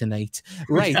house tonight.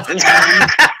 Right.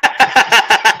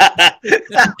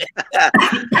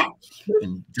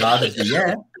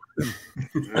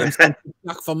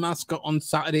 Back for mascot on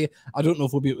Saturday. I don't know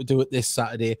if we'll be able to do it this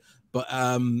Saturday, but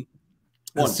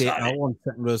one second,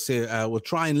 we'll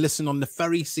try and listen on the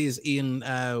ferry, says Ian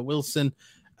Wilson.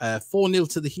 4-0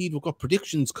 to the Heat. We've got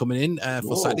predictions coming in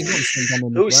for Saturday.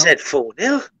 Who said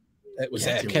 4-0? It was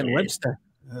Ken Webster.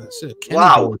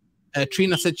 Wow.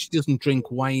 Trina said she doesn't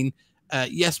drink wine.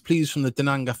 Yes, please, from the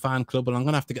Denanga fan club, and I'm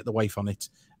going to have to get the wife on it.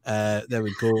 There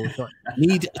we go.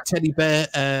 Need a teddy bear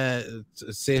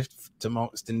safe to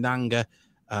Marcus Denanga.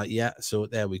 So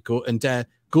there we go. And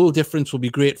goal difference will be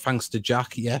great thanks to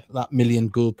Jack. Yeah, that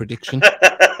 1,000,000 goal prediction.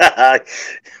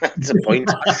 That's a point.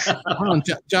 Hold on,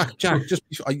 Jack, just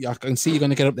before, I can see you're going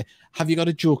to get up there. Have you got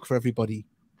a joke for everybody?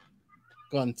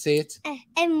 Go on, say it.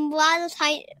 And why the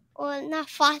toilet roll not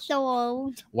cross the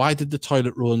road? Why did the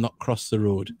toilet roll not cross the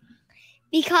road?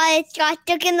 Because it got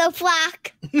stuck in the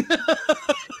black.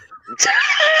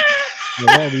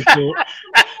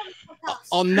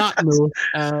 On that note,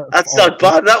 that's not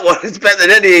bad. That one is better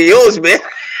than any of yours, mate.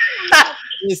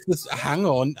 Hang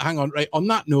on. Right. On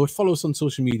that note, follow us on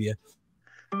social media.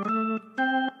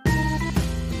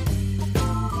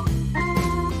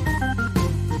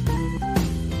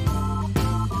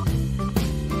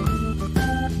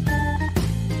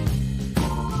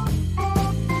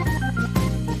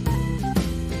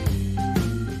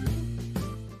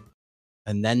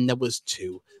 And then there was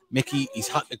 2. Mickey, he's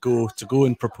had to go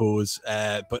and propose,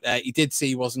 but he did say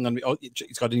he wasn't going to be. Oh,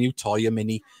 he's got a new toy, a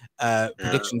mini.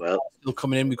 Prediction still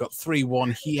coming in. We've got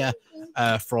 3-1 here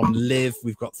from Liv.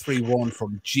 We've got 3-1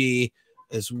 from Jay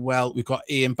as well. We've got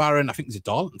Ian Barron. I think he's a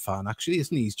Darlington fan, actually,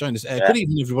 isn't he? He's joined us. Good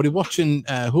evening, everybody watching.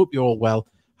 Hope you're all well.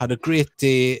 Had a great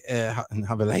day and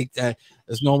have a like.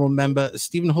 As normal member,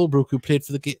 Stephen Holbrook, who played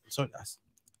for the Gate. Sorry,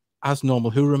 as normal,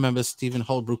 who remembers Stephen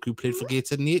Holbrook, who played for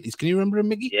Gateshead in the 80s? Can you remember him,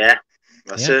 Mickey? Yeah,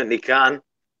 I certainly can.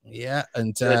 Yeah,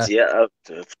 and I've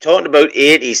talked about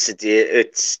 80s today.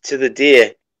 It's to the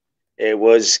day. It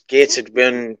was Gateshead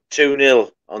win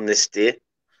 2-0 on this day.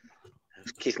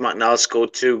 Keith McNall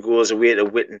scored 2 goals away to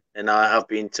Witten, and I have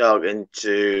been talking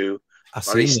to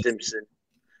Barry Stimson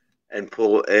and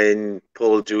Paul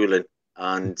Doolan,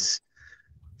 and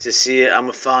to see it, I'm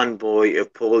a fanboy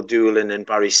of Paul Doolan, and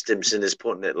Barry Stimson is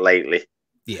putting it lightly.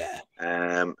 Yeah.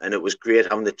 And it was great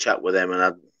having the chat with them, and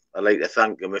I'd like to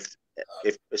thank him, if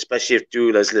especially if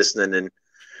Doola's listening. And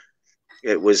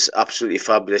it was absolutely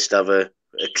fabulous to have a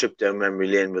trip down memory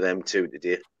lane with them too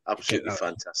today. Absolutely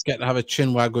fantastic. Get to have a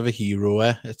chin wag with a hero,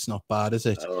 eh? It's not bad, is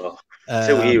it? Oh,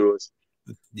 2 heroes.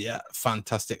 Yeah,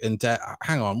 fantastic. And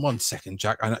hang on 1 second,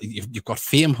 Jack. I know you've got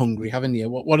fame hungry, haven't you?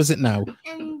 What is it now?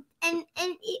 And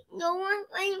you know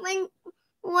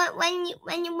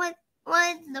when you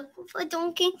was looking for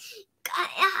donkey.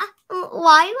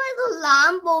 Why was a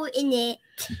Lambo in it?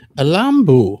 A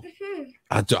Lambo?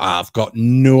 I've got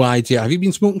no idea. Have you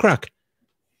been smoking crack?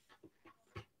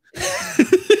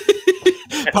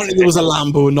 Apparently there was a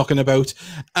Lambo knocking about.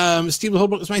 Stephen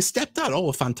Holbrook is my stepdad.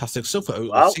 Oh, fantastic stuff.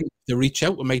 Wow. To reach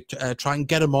out, we might try and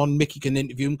get him on. Mickey can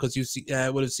interview him because you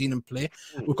would have seen him play.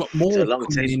 We've got more. It's a long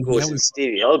time ago since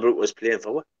Stevie Holbrook was playing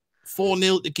for.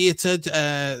 4-0 to Gateshead.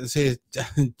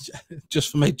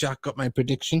 Just for my Jack got my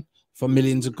prediction for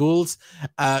millions of goals.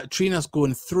 Trina's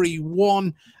going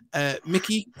 3-1.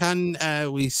 Mickey, can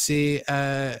we say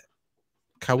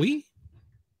Kawi?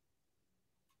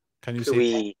 Can you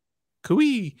say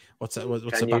Kawi? What's that?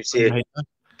 What's can the you say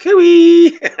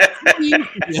Kawi?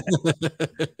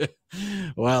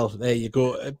 Well, there you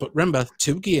go. But remember,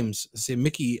 2 games. Say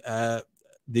Mickey,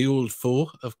 the old foe.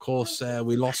 Of course,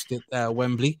 we lost at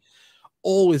Wembley.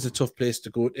 Always a tough place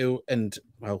to go to, and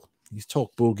well, you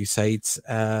talk bogey sides.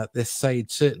 This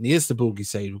side certainly is the bogey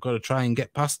side. We've got to try and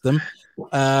get past them.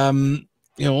 You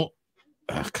know,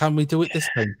 can we do it this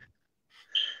time?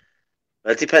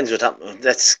 Well, it depends what happens.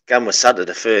 That game was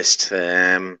Saturday first.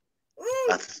 I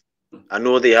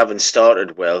know they haven't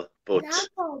started well, but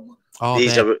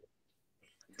these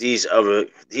are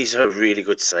a really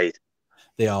good side.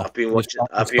 They are. I've been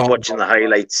watching the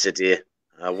highlights today.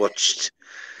 I watched,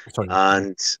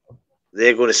 and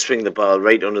they're going to swing the ball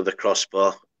right under the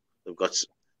crossbar. They've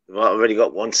already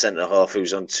got one centre half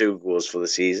who's on 2 goals for the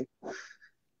season.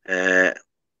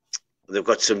 They've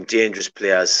got some dangerous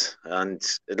players, and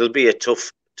it'll be a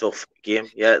tough game.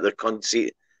 Yeah, the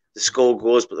score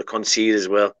goes, but they concede as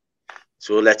well.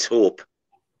 So let's hope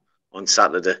on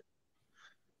Saturday.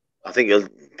 I think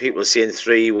people are saying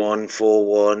 3-1,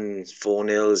 4-1,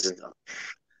 4-0s, and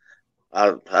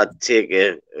I'd take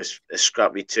a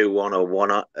scrappy 2-1 or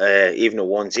 1, even a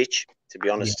 1s each. To be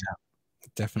honest, yeah,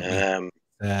 definitely.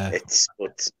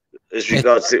 But as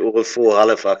regards to all 4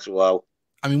 Halifax, wow.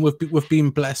 I mean, we've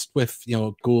been blessed with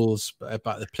goals, but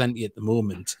there's plenty at the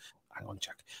moment. Hang on,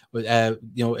 Jack. But and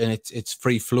it's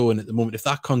free flowing at the moment. If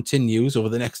that continues over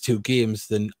the next 2 games,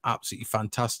 then absolutely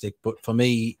fantastic. But for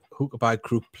me, Hooker by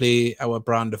Crook, play our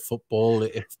brand of football.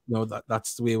 If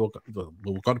that's the way we've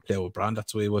got to play our brand.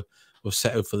 That's the way we're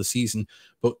set out for the season.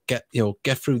 But get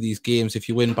through these games. If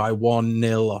you win by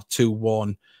 1-0 or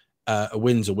 2-1. A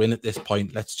win's a win at this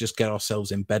point. Let's just get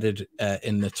ourselves embedded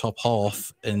in the top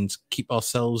half and keep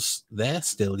ourselves there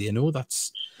still.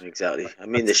 That's exactly. I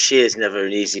mean, the Shear's never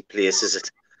an easy place, is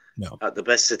it? No. At the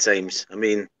best of times. I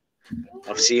mean,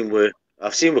 I've seen we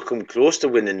come close to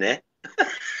winning there.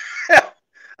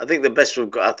 I think the best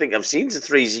we've got. I think I've seen the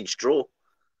 3s each draw.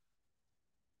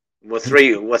 We're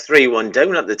 3-1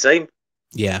 down at the time.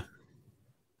 Yeah.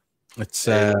 It's.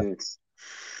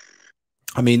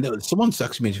 I mean, someone's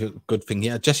actually made a good thing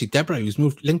here. Jesse Deborah, who's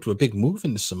linked to a big move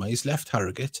in the summer. He's left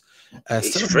Harrogate.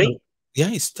 He's free. Yeah,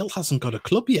 he still hasn't got a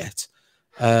club yet.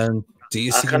 Do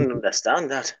you see? I can't understand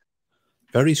that.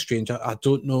 Very strange. I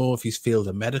don't know if he's failed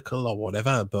a medical or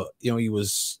whatever, but he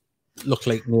looked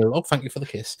like nailed. Oh, thank you for the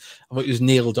kiss. I thought he was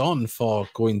nailed on for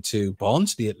going to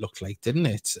Barnsley. It looked like, didn't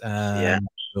it? Yeah.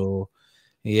 So.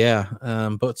 Yeah,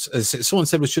 but as someone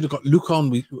said, we should have got Luke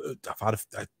on. I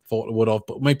thought we would have,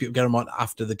 but maybe we'll get him on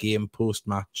after the game, post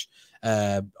match.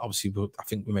 Obviously, I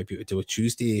think we might be able to do a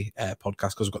Tuesday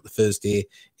podcast because we've got the Thursday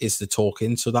is the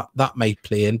talking, so that may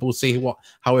play in. But we'll see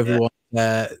how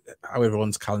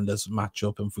everyone's calendars match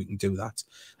up and if we can do that.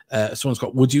 Someone's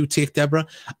got, would you take Deborah?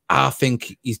 I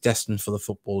think he's destined for the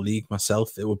Football League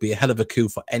myself. It would be a hell of a coup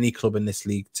for any club in this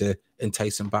league to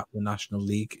entice him back to the National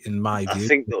League, in my view. I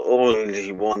think the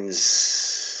only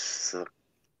ones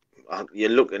you're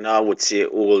looking, I would say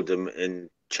Oldham and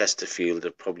Chesterfield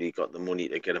have probably got the money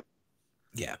to get him.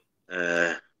 Yeah.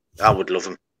 I would love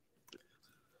him.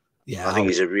 Yeah, I think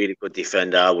he's a really good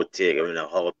defender. I would take him in a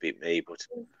heartbeat, me, but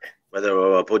whether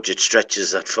our budget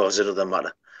stretches that far is another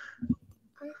matter.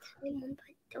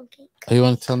 Oh, you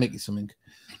want to tell Mickey something?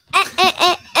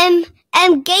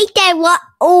 Gator will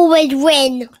always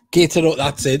win. Gator,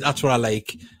 that's it. That's what I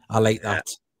like. I like that.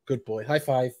 Good boy. High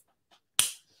five.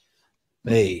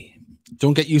 Hey,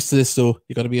 don't get used to this though.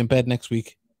 You got to be in bed next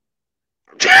week.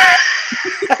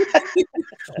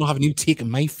 Not having you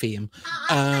taken my fame.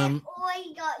 I've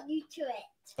already got used to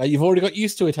it. You've already got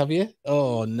used to it, have you?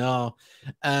 Oh no.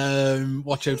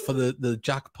 Watch out for the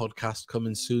Jack podcast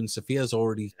coming soon. Sophia's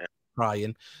already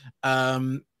crying.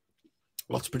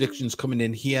 Lots of predictions coming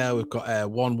in here. We've got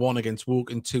 1-1 against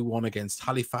Woking, 2-1 against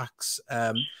Halifax.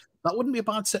 That wouldn't be a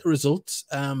bad set of results.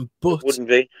 But it wouldn't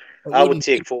be. I would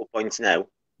take 4 points now.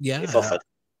 Yeah. If offered.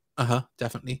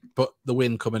 Definitely. But the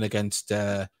win coming against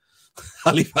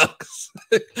Halifax.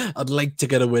 I'd like to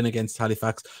get a win against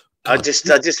Halifax. I just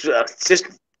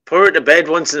put it to bed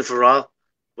once and for all.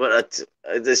 But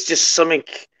there's just something.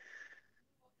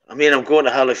 I mean, I'm going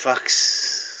to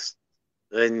Halifax,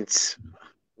 and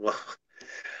well,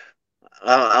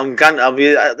 I'll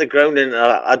be at the ground, and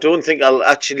I don't think I'll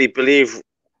actually believe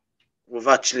we've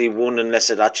actually won unless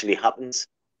it actually happens.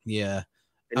 Yeah.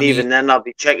 And even then, I'll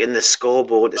be checking the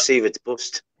scoreboard to see if it's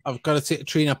bust. I've got to say,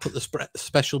 Trina put the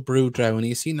special brew down.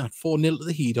 You seen that 4-0 to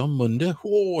the Heat on Monday?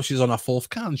 Oh, she's on her 4th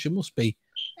can. She must be.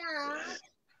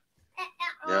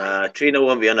 Trina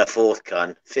won't be on her 4th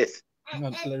can. 5th.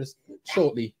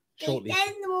 Shortly.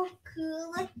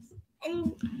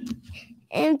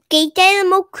 And Gateshead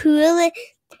more cooler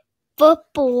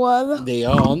football. They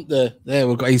are, aren't they? There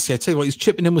we go. I tell you what, he's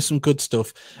chipping in with some good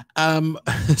stuff.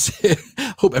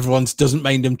 Hope everyone doesn't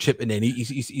mind him chipping in.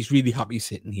 He's really happy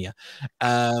sitting here.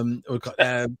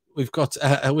 We've got.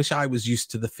 I wish I was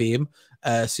used to the fame.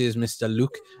 Says Mr.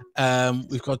 Luke.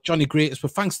 We've got Johnny Greatest.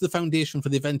 But thanks to the foundation for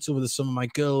the events over the summer, my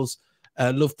girls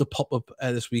loved the pop up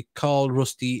this week. Carl,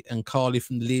 Rusty, and Carly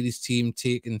from the ladies team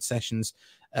taking sessions.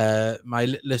 My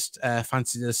littlest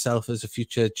fancied herself as a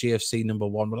future GFC #1.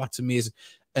 Well, that's amazing.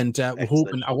 And we're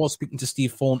hoping. I was speaking to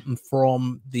Steve Thornton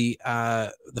from the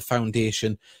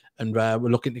foundation, and we're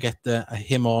looking to get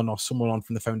him on or someone on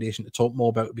from the foundation to talk more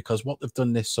about it, because what they've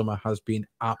done this summer has been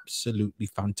absolutely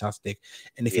fantastic.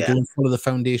 And if you don't follow the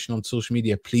foundation on social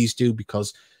media, please do,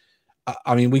 because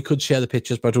I mean, we could share the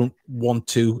pictures, but I don't want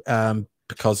to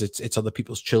because it's other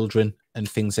people's children and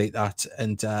things like that.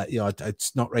 And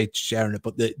it's not right sharing it.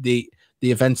 But the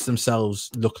events themselves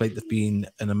look like they've been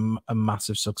a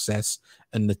massive success,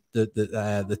 and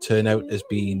the turnout has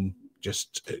been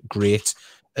just great.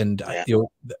 And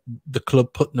the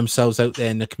club putting themselves out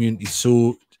there in the community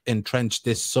so entrenched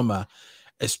this summer,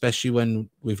 especially when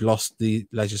we've lost the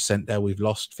leisure centre, we've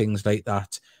lost things like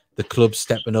that. The club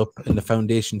stepping up and the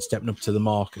foundation stepping up to the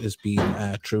mark has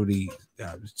been truly.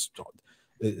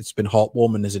 It's been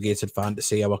heartwarming as a Gateshead fan to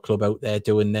see our club out there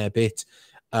doing their bit.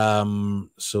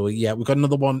 So yeah, we've got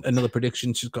another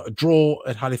prediction. She's got a draw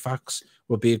at Halifax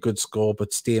will be a good score,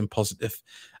 but staying positive.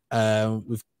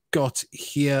 We've got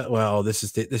here. Well, this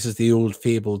is the old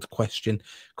fabled question.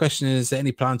 Question is there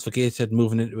any plans for Gateshead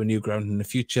moving into a new ground in the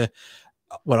future?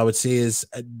 What I would say is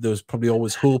there's probably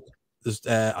always hope.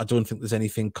 I don't think there's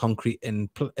anything concrete in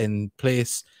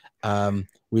place.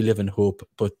 We live in hope,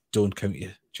 but don't count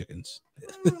your chickens.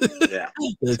 Yeah,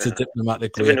 it's a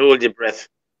diplomatic way. Even hold your breath.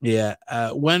 Yeah.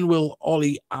 When will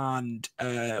Ollie and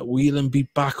Whelan be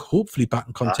back? Hopefully back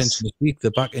in contention this week.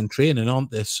 They're back in training, aren't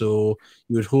they? So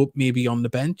you would hope maybe on the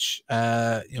bench,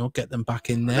 get them back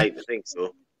in there. I like to think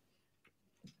so.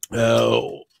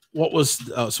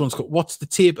 Someone's got, what's the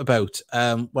tape about?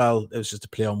 Well, it was just a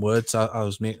play on words. I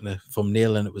was making a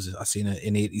thumbnail, and I seen it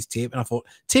in 80s tape, and I thought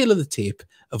tail of the tape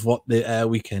of what the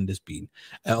weekend has been,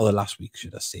 or the last week,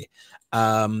 should I say.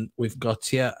 We've got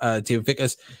here David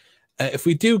Vickers. If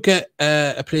we do get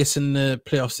a place in the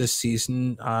playoffs this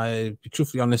season, I'll be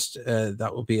truthfully honest,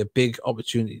 that will be a big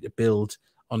opportunity to build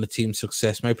on the team's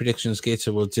success. My prediction is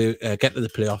Gateshead will get to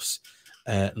the playoffs.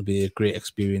 It'll be a great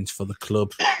experience for the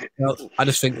club. Well, I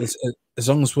just think as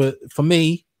long as for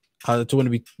me, I don't want to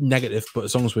be negative, but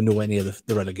as long as we're nowhere near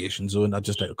the relegation zone, I'd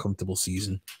just like a comfortable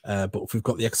season. But if we've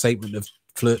got the excitement of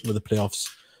flirting with the playoffs,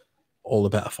 all the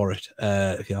better for it,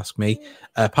 if you ask me.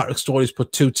 Patrick Story's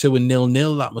put 2-2 and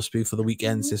 0-0. That must be for the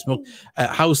weekends this month.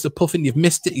 How's the Puffin? You've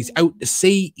missed it. He's out to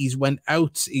sea. He's went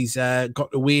out. He's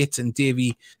got to wait. And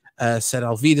Davey said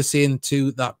Alvida saying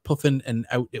to that Puffin, and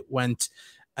out it went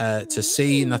to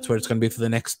sea, and that's where it's going to be for the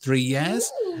next 3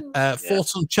 years.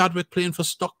 Thoughts on Chadwick playing for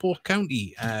Stockport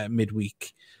County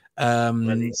midweek?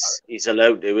 Well, he's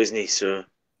allowed to, isn't he? So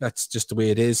that's just the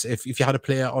way it is. If you had a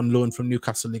player on loan from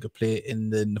Newcastle League of play in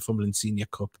the Northumberland Senior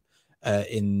Cup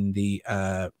in the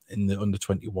under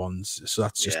 21s, so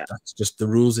that's just the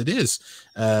rules. It is.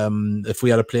 If we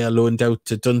had a player loaned out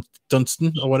to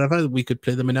Dunstan or whatever, we could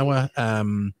play them in our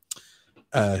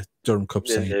Durham Cup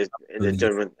side. In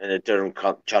the Durham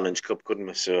Challenge Cup, couldn't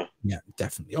we? So yeah,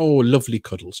 definitely. Oh, lovely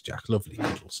cuddles, Jack. Lovely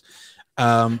cuddles.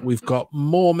 We've got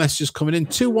more messages coming in.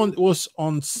 2-1 to us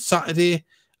on Saturday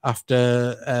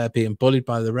after being bullied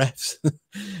by the refs.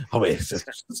 Oh wait,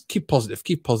 just keep positive.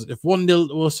 1-0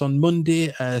 to us on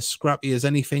Monday. Scrappy as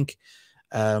anything.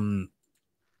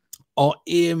 Our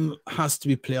aim has to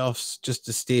be playoffs, just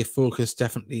to stay focused,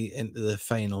 definitely into the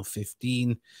final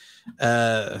 15.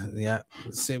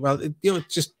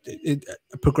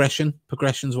 Progression.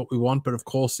 Progression's what we want, but of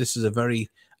course, this is a very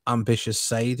ambitious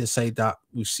side, a side that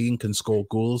we've seen can score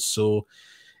goals. So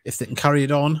if they can carry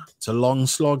it on, it's a long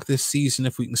slog this season.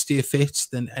 If we can stay fit,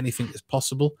 then anything is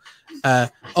possible.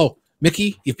 Oh,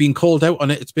 Mickey, you've been called out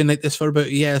on it. It's been like this for about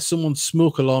a year. Someone's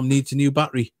smoke alarm needs a new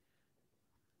battery.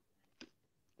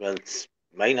 Well,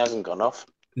 mine hasn't gone off.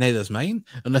 Neither's mine,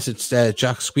 unless it's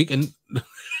Jack squeaking.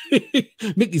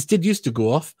 Mickey's did used to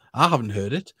go off. I haven't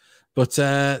heard it. But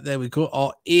there we go.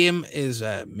 Our aim is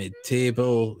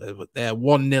mid-table. They're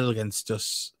 1-0 against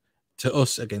us, to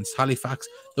us against Halifax.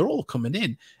 They're all coming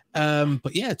in.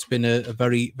 But yeah, it's been a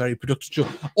very, very productive show.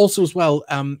 Also, as well,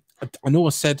 I know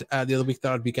I said the other week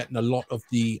that I'd be getting a lot of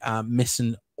the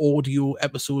missing audio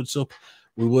episodes up.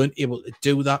 We weren't able to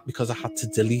do that because I had to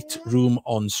delete room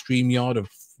on StreamYard of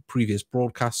previous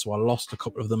broadcasts, so I lost a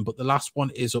couple of them. But the last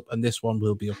one is up, and this one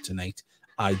will be up tonight.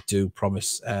 I do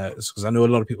promise, because I know a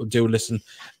lot of people do listen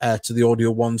to the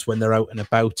audio ones when they're out and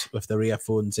about with their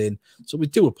earphones in. So we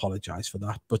do apologize for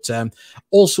that. But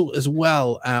also as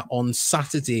well, on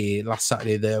last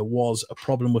Saturday, there was a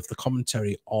problem with the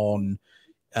commentary on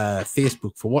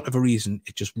Facebook. For whatever reason,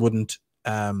 it just wouldn't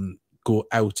go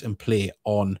out and play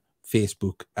on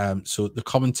Facebook. So the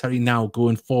commentary now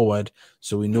going forward,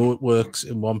 so we know it works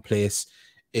in one place,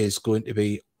 is going to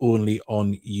be only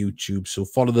on YouTube. So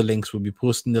follow the links. We'll be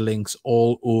posting the links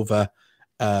all over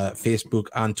Facebook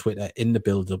and Twitter in the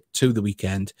build-up to the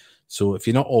weekend. So if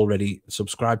you're not already,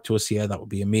 subscribe to us here. That would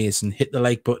be amazing. Hit the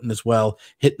like button as well.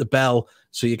 Hit the bell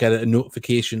so you get a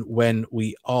notification when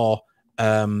we are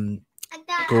going.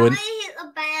 Hit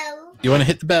the bell. You want to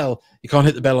hit the bell? You can't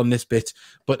hit the bell on this bit.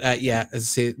 But yeah, as I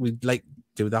say, we'd like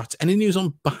do that. Any news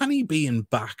on Bahani being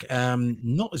back?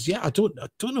 Not as yet. I don't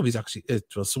know if he's actually.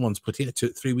 Well, someone's put here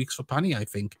 3 weeks for Pani, I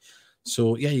think.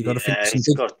 So yeah, you got to think.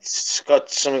 It's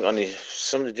got something on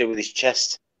something to do with his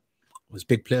chest. There's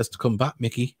big players to come back,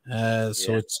 Mickey.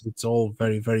 So it's all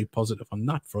very, very positive on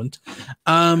that front.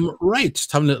 Right,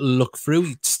 just having a little look through.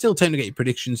 It's still time to get your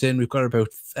predictions in. We've got about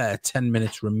 10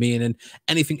 minutes remaining.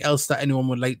 Anything else that anyone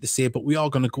would like to say? But we are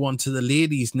going to go on to the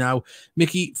ladies now.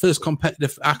 Mickey, first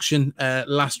competitive action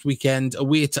last weekend,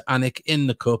 away to Alnwick in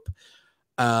the cup.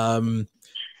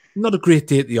 Not a great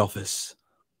day at the office.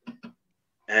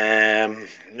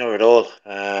 Not at all.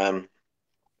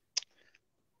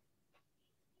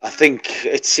 I think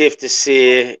it's safe to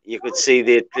say you could see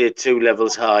they played 2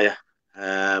 levels higher.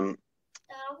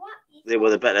 They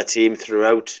were the better team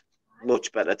throughout,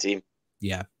 much better team.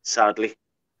 Yeah. Sadly.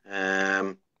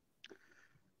 We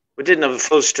didn't have a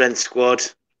full strength squad,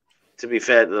 to be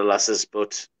fair to the lasses,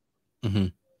 but I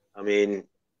mean,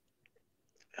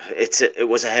 it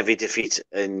was a heavy defeat,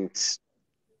 and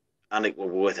Alnwick were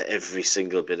worth every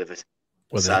single bit of it.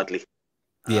 Sadly.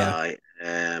 Yeah.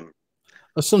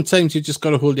 Sometimes you just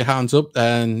got to hold your hands up,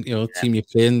 and team you're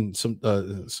playing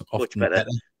much better.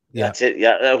 Yeah, that's it.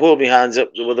 Yeah, hold my hands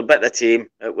up. They were the better team.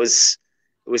 It was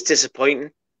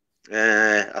disappointing.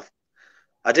 I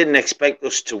didn't expect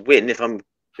us to win, if I'm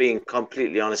being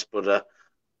completely honest. But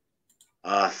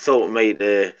I thought maybe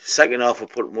the second half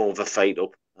would put more of a fight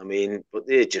up. I mean, but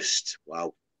they just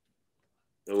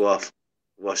they were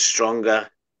stronger.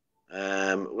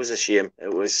 It was a shame.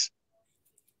 It was.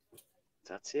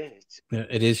 That's it. Yeah,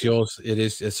 it is yours. It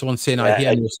is. Someone saying I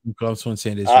hear you. Someone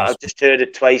saying it is yours. I've just heard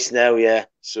it twice now. Yeah.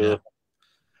 So,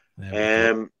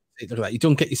 you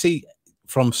don't get. You see,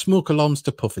 from smoke alarms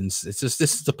to puffins. It's just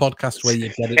this is the podcast where you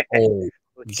get it all.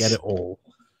 You get it all.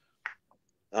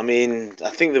 I mean, I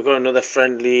think they've got another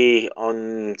friendly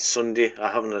on Sunday.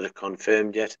 I haven't had it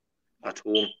confirmed yet at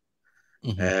home.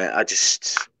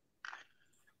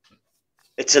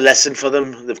 It's a lesson for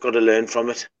them. They've got to learn from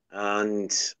it, and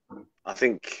I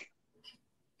think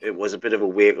it was a bit of a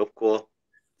wake-up call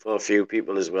for a few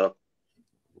people as well.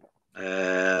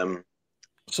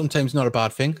 Sometimes not a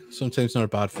bad thing. Sometimes not a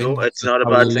bad thing. No, it's not a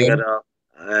bad thing at all.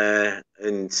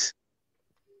 And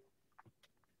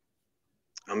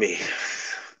I mean,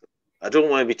 I don't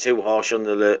want to be too harsh on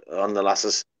the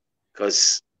lasses,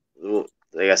 because,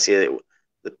 like I say,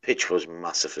 the pitch was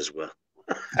massive as well.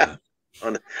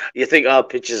 You think our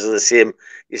pitches are the same?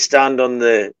 You stand on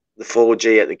the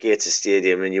 4G at the Gateshead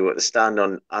Stadium, and you were to stand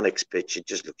on Alnwick's pitch. It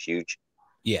just looks huge.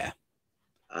 Yeah,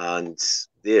 and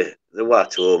they were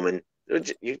at home, and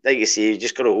like you say, you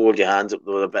just got to hold your hands up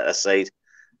to the better side.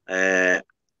 Like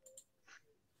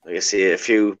I say, a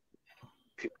few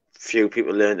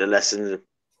people learned a lesson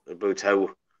about how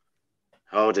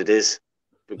hard it is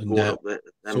going up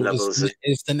them levels.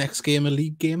 Is the next game a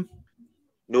league game?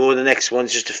 No, the next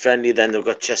one's just a friendly. Then they've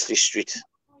got Chesley Street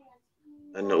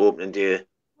on the opening day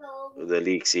of the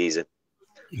league season.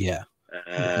 Yeah.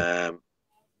 I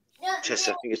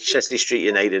think it's Chesley Street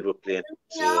United we're playing.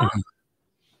 So,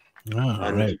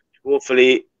 right.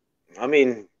 Hopefully, I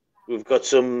mean, we've got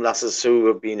some lasses who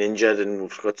have been injured, and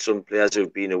we've got some players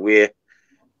who've been away,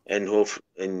 and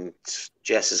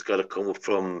Jess has got to come up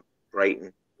from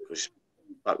Brighton because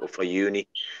back up for uni,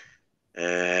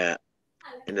 and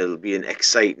it'll be an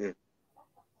exciting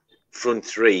front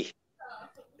three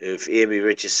of Amy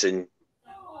Richardson,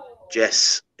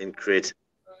 Jess, and Crid,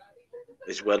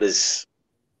 as well as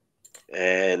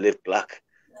Liv Black.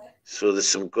 So there's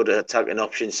some good attacking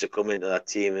options to come into that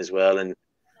team as well, and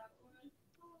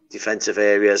defensive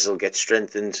areas will get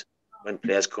strengthened when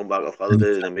players come back off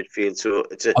holiday in the midfield. So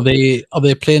it's are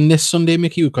they playing this Sunday,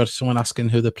 Mickey? We've got someone asking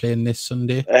who they're playing this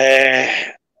Sunday.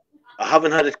 I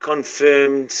haven't had it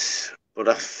confirmed, but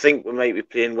I think we might be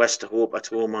playing Wester Hope at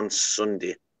home on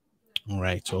Sunday. All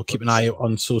right, so keep an eye out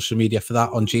on social media for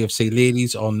that, on GFC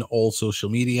Ladies, on all social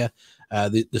media.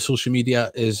 The social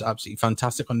media is absolutely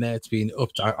fantastic on there. It's been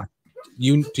up to,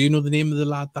 do you know the name of the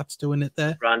lad that's doing it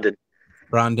there?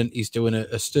 Brandon, he's doing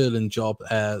a sterling job.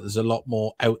 There's a lot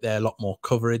more out there, a lot more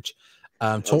coverage.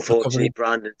 Unfortunately,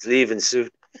 Brandon's leaving soon.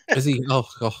 Is he? Oh,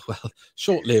 well,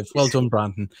 short-lived. Well done,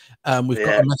 Brandon. We've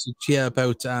got a message here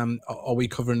about, are we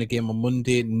covering the game on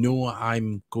Monday? No,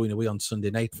 I'm going away on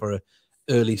Sunday night for a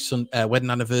early wedding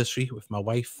anniversary with my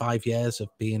wife. 5 years of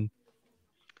being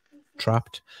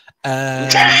trapped.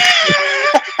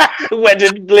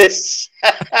 Wedding bliss.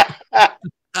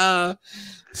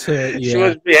 So yeah, she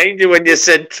was behind you when you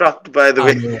said trapped, by the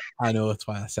way. I know, that's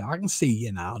why I said I can see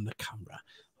you now on the camera.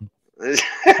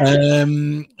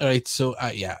 All right, so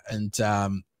yeah, and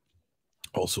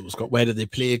also it's got where do they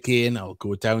play again? I'll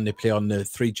go down. They play on the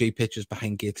 3G pitches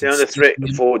behind Gateshead. On the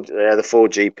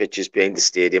 4G pitches behind the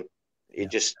stadium. You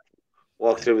just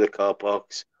walk through the car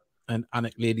parks. And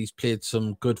Anik Ladies played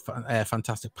some good,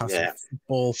 fantastic passing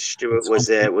football. Stuart was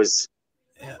there.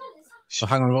 Yeah. So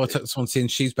hang on, someone saying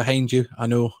she's behind you. I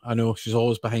know. She's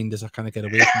always behind us. I kind of get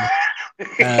away from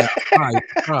her.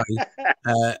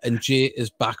 And Jay is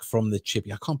back from the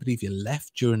chippy. I can't believe you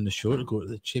left during the show to go to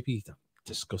the chippy.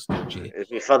 Disgusting, Jay.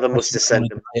 My father must have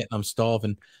sent him. I'm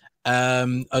starving.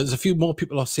 There's a few more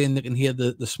people are saying they can hear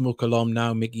the smoke alarm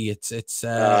now, Mickey.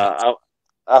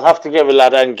 I'll have to get a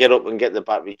ladder and get up and get the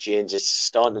battery changed. It's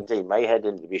starting to do my head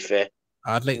in, to be fair.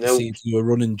 I'd like to see if you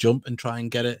run and jump and try and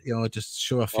get it, just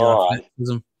show off your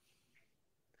athleticism.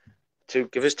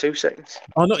 Give us 2 seconds.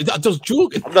 Oh no, I was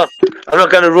joking. I'm not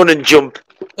going to run and jump.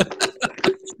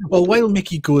 Well, while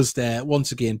Mickey goes there,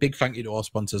 once again, big thank you to our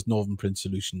sponsors, Northern Print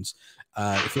Solutions.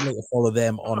 If you'd like to follow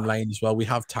them online as well, we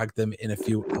have tagged them in a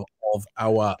few of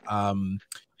our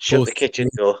shut the kitchen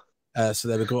door. So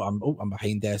there we go. I'm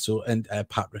behind there. So and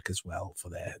Patrick as well for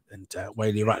there. And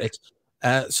while you're at it,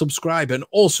 subscribe. And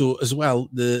also as well,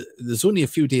 there's only a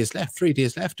few days left, 3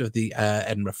 days left of the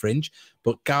Edinburgh Fringe.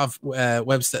 But Gav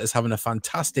Webster is having a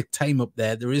fantastic time up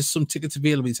there. There is some tickets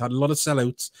available. He's had a lot of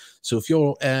sellouts. So if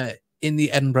you're in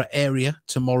the Edinburgh area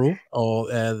tomorrow or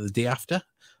the day after,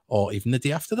 or even the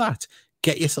day after that,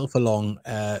 get yourself along.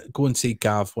 Go and see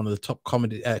Gav, one of the top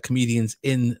comedians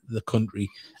in the country,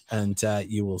 and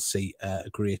you will see a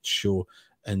great show.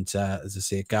 And as I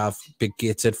say, Gav, big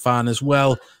Gateshead fan as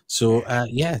well. So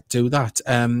yeah, do that.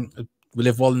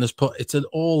 Liv Wallen has put it's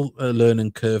all a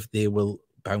learning curve. They will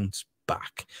bounce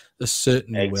back. They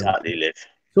certainly will. Liv.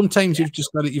 Sometimes you've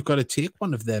got to take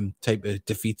one of them type of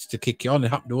defeats to kick you on.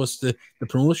 It happened to us the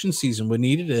promotion season. We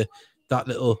needed that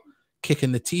little kick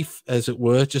in the teeth, as it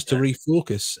were, just to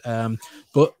refocus.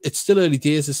 But it's still early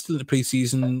days. It's still the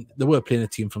pre-season. They were playing a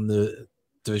team from the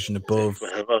division above.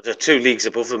 Well, they're 2 leagues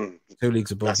above them. 2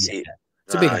 leagues above. That's yeah. it.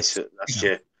 It's a big last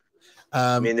year.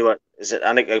 I mean, is it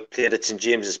Anik played at St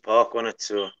James's Park, wasn't it?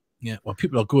 So yeah. Well,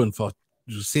 people are going for.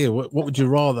 Say, what would you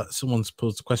rather? Someone's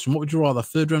posed the question. What would you rather?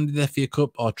 3rd round of the FA Cup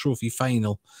or trophy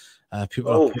final?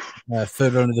 People are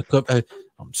 3rd round of the cup.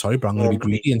 I'm sorry, but I'm going to be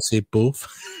greedy and say both.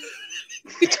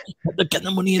 Get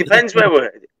the money. Depends where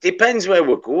we're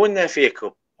going. The FA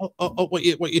Cup. Oh, what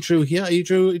you drew here? You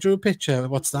drew a picture.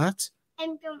 What's that?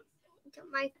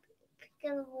 My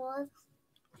picture was.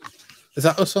 Is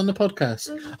that us on the podcast?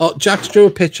 Mm-hmm. Oh, Jack's drew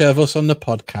a picture of us on the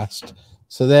podcast.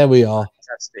 So there we are.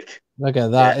 Fantastic. Look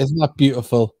at that. Yeah. Isn't that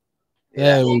beautiful?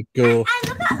 Yeah. There we go. And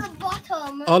look at the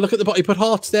bottom. Oh, look at the bottom. You put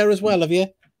hearts there as well, have you?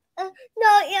 No,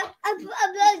 yeah.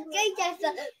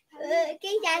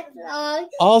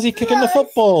 Oh, is he kicking the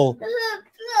football?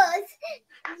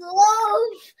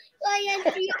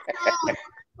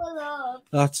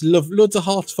 That's love. Loads of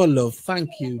hearts for love.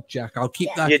 Thank you, Jack. I'll keep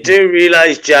that. You do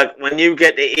realise, Jack, when you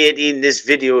get to 18, this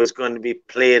video is going to be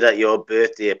played at your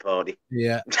birthday party.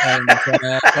 Yeah.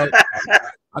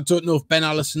 I don't know if Ben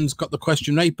Allison's got the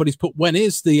question right, but he's put, when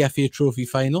is the FA Trophy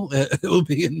final? It'll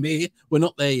be in May. We're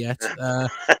not there yet.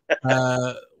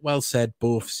 Well said,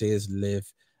 both, says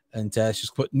Liv. And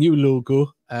she's put new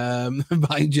logo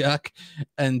by Jack.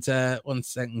 And 1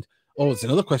 second. Oh, it's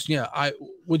another question. Yeah,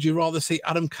 would you rather see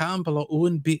Adam Campbell or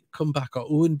Owen come back, or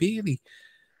Owen Bailey?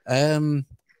 There's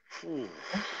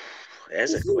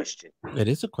a question. It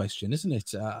is a question, isn't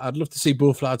it? I'd love to see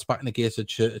both lads back in the Gateshead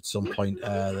shirt at some point.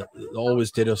 They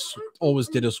always did us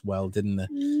well, didn't they?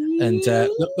 And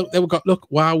look, there we got.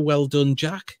 Look, wow, well done,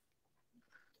 Jack.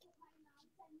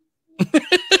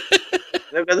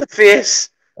 Look at the face.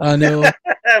 I know.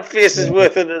 That face is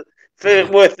worth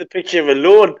the picture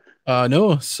alone. I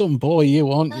know. Some boy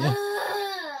you aren't you?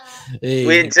 Hey.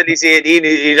 Wait until he's 18,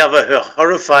 he'd have a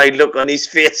horrified look on his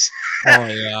face. Oh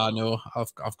yeah, I know.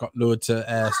 I've got loads of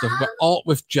stuff. I've got art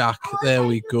with Jack. There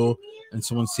we go. And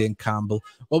someone's saying Campbell.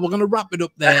 Well, we're going to wrap it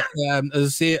up there. As I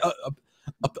say, I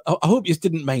hope you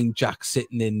didn't mind Jack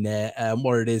sitting in there.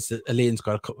 What it is, Elaine's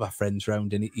got a couple of friends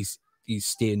round, and he's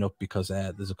staying up because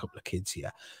there's a couple of kids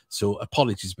here. So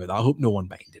apologies about that. I hope no one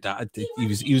minded.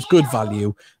 He was good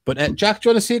value. But Jack, do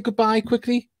you want to say goodbye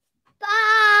quickly?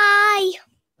 Bye.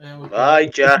 Bye,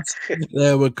 Jack.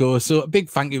 There we go. So a big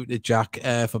thank you to Jack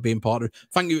for being part of it.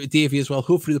 Thank you to Davey as well.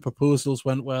 Hopefully the proposals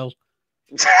went well.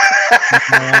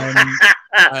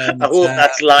 I hope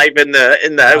that's live in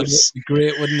the house.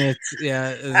 Great, wouldn't it?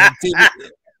 Yeah.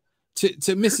 To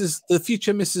the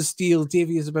future Mrs. Steele,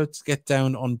 Davey is about to get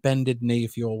down on bended knee.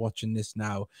 If you're watching this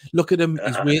now, look at him.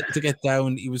 He's waiting to get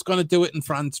down. He was going to do it in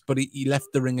France, but he left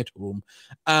the ring at home.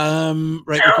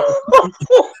 Right.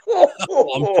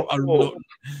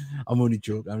 I'm only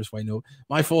joking. I'm just winding up.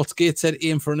 My thoughts. Gateshead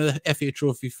aim for another FA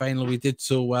Trophy final. We did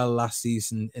so well last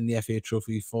season in the FA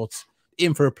Trophy. We thought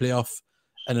aim for a playoff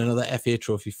and another FA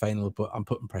Trophy final, but I'm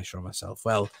putting pressure on myself.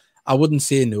 Well, I wouldn't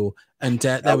say no. And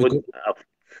there we go.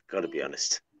 Got to be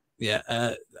honest. Yeah,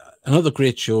 another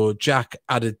great show. Jack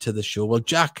added to the show. Well,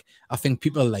 Jack, I think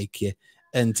people like you.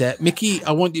 And Mickey,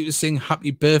 I want you to sing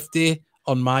 "Happy Birthday"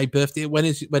 on my birthday. When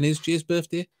is Jay's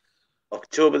birthday?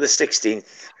 October the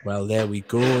 16th. Well, there we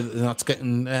go. That's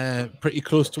getting pretty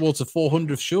close towards the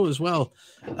 400th show as well.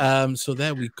 So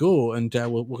there we go. And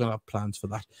we're going to have plans for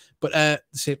that. But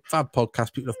say Fab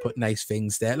Podcast, people have put nice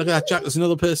things there. Look at that, Jack. There's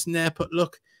another person there. But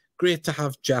look, great to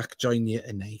have Jack join you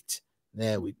tonight.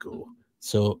 There we go.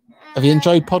 So, have you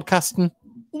enjoyed podcasting?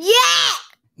 Yeah.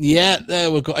 Yeah,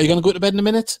 there we go. Are you going to go to bed in a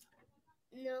minute?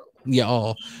 No. Yeah,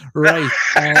 oh, right.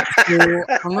 So I'm going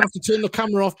to have to turn the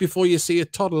camera off before you see a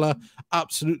toddler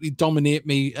absolutely dominate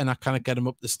me and I kind of get him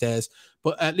up the stairs.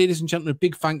 But ladies and gentlemen,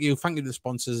 big thank you. Thank you to the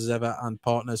sponsors as ever and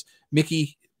partners.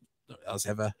 Mickey, as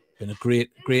ever, been a great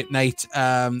night.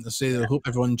 So I hope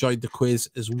everyone enjoyed the quiz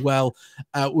as well.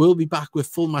 We'll be back with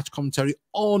full match commentary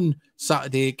on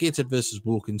Saturday, Gateshead versus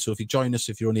Woking. So if you join us,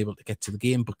 if you're unable to get to the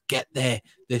game, but get there,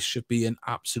 this should be an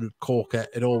absolute corker.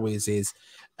 It always is.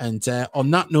 And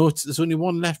on that note, there's only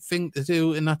one left thing to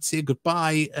do, and that's say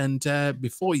goodbye. And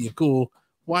before you go,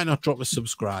 why not drop a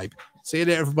subscribe? See you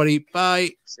later, everybody.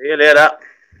 Bye. See you later.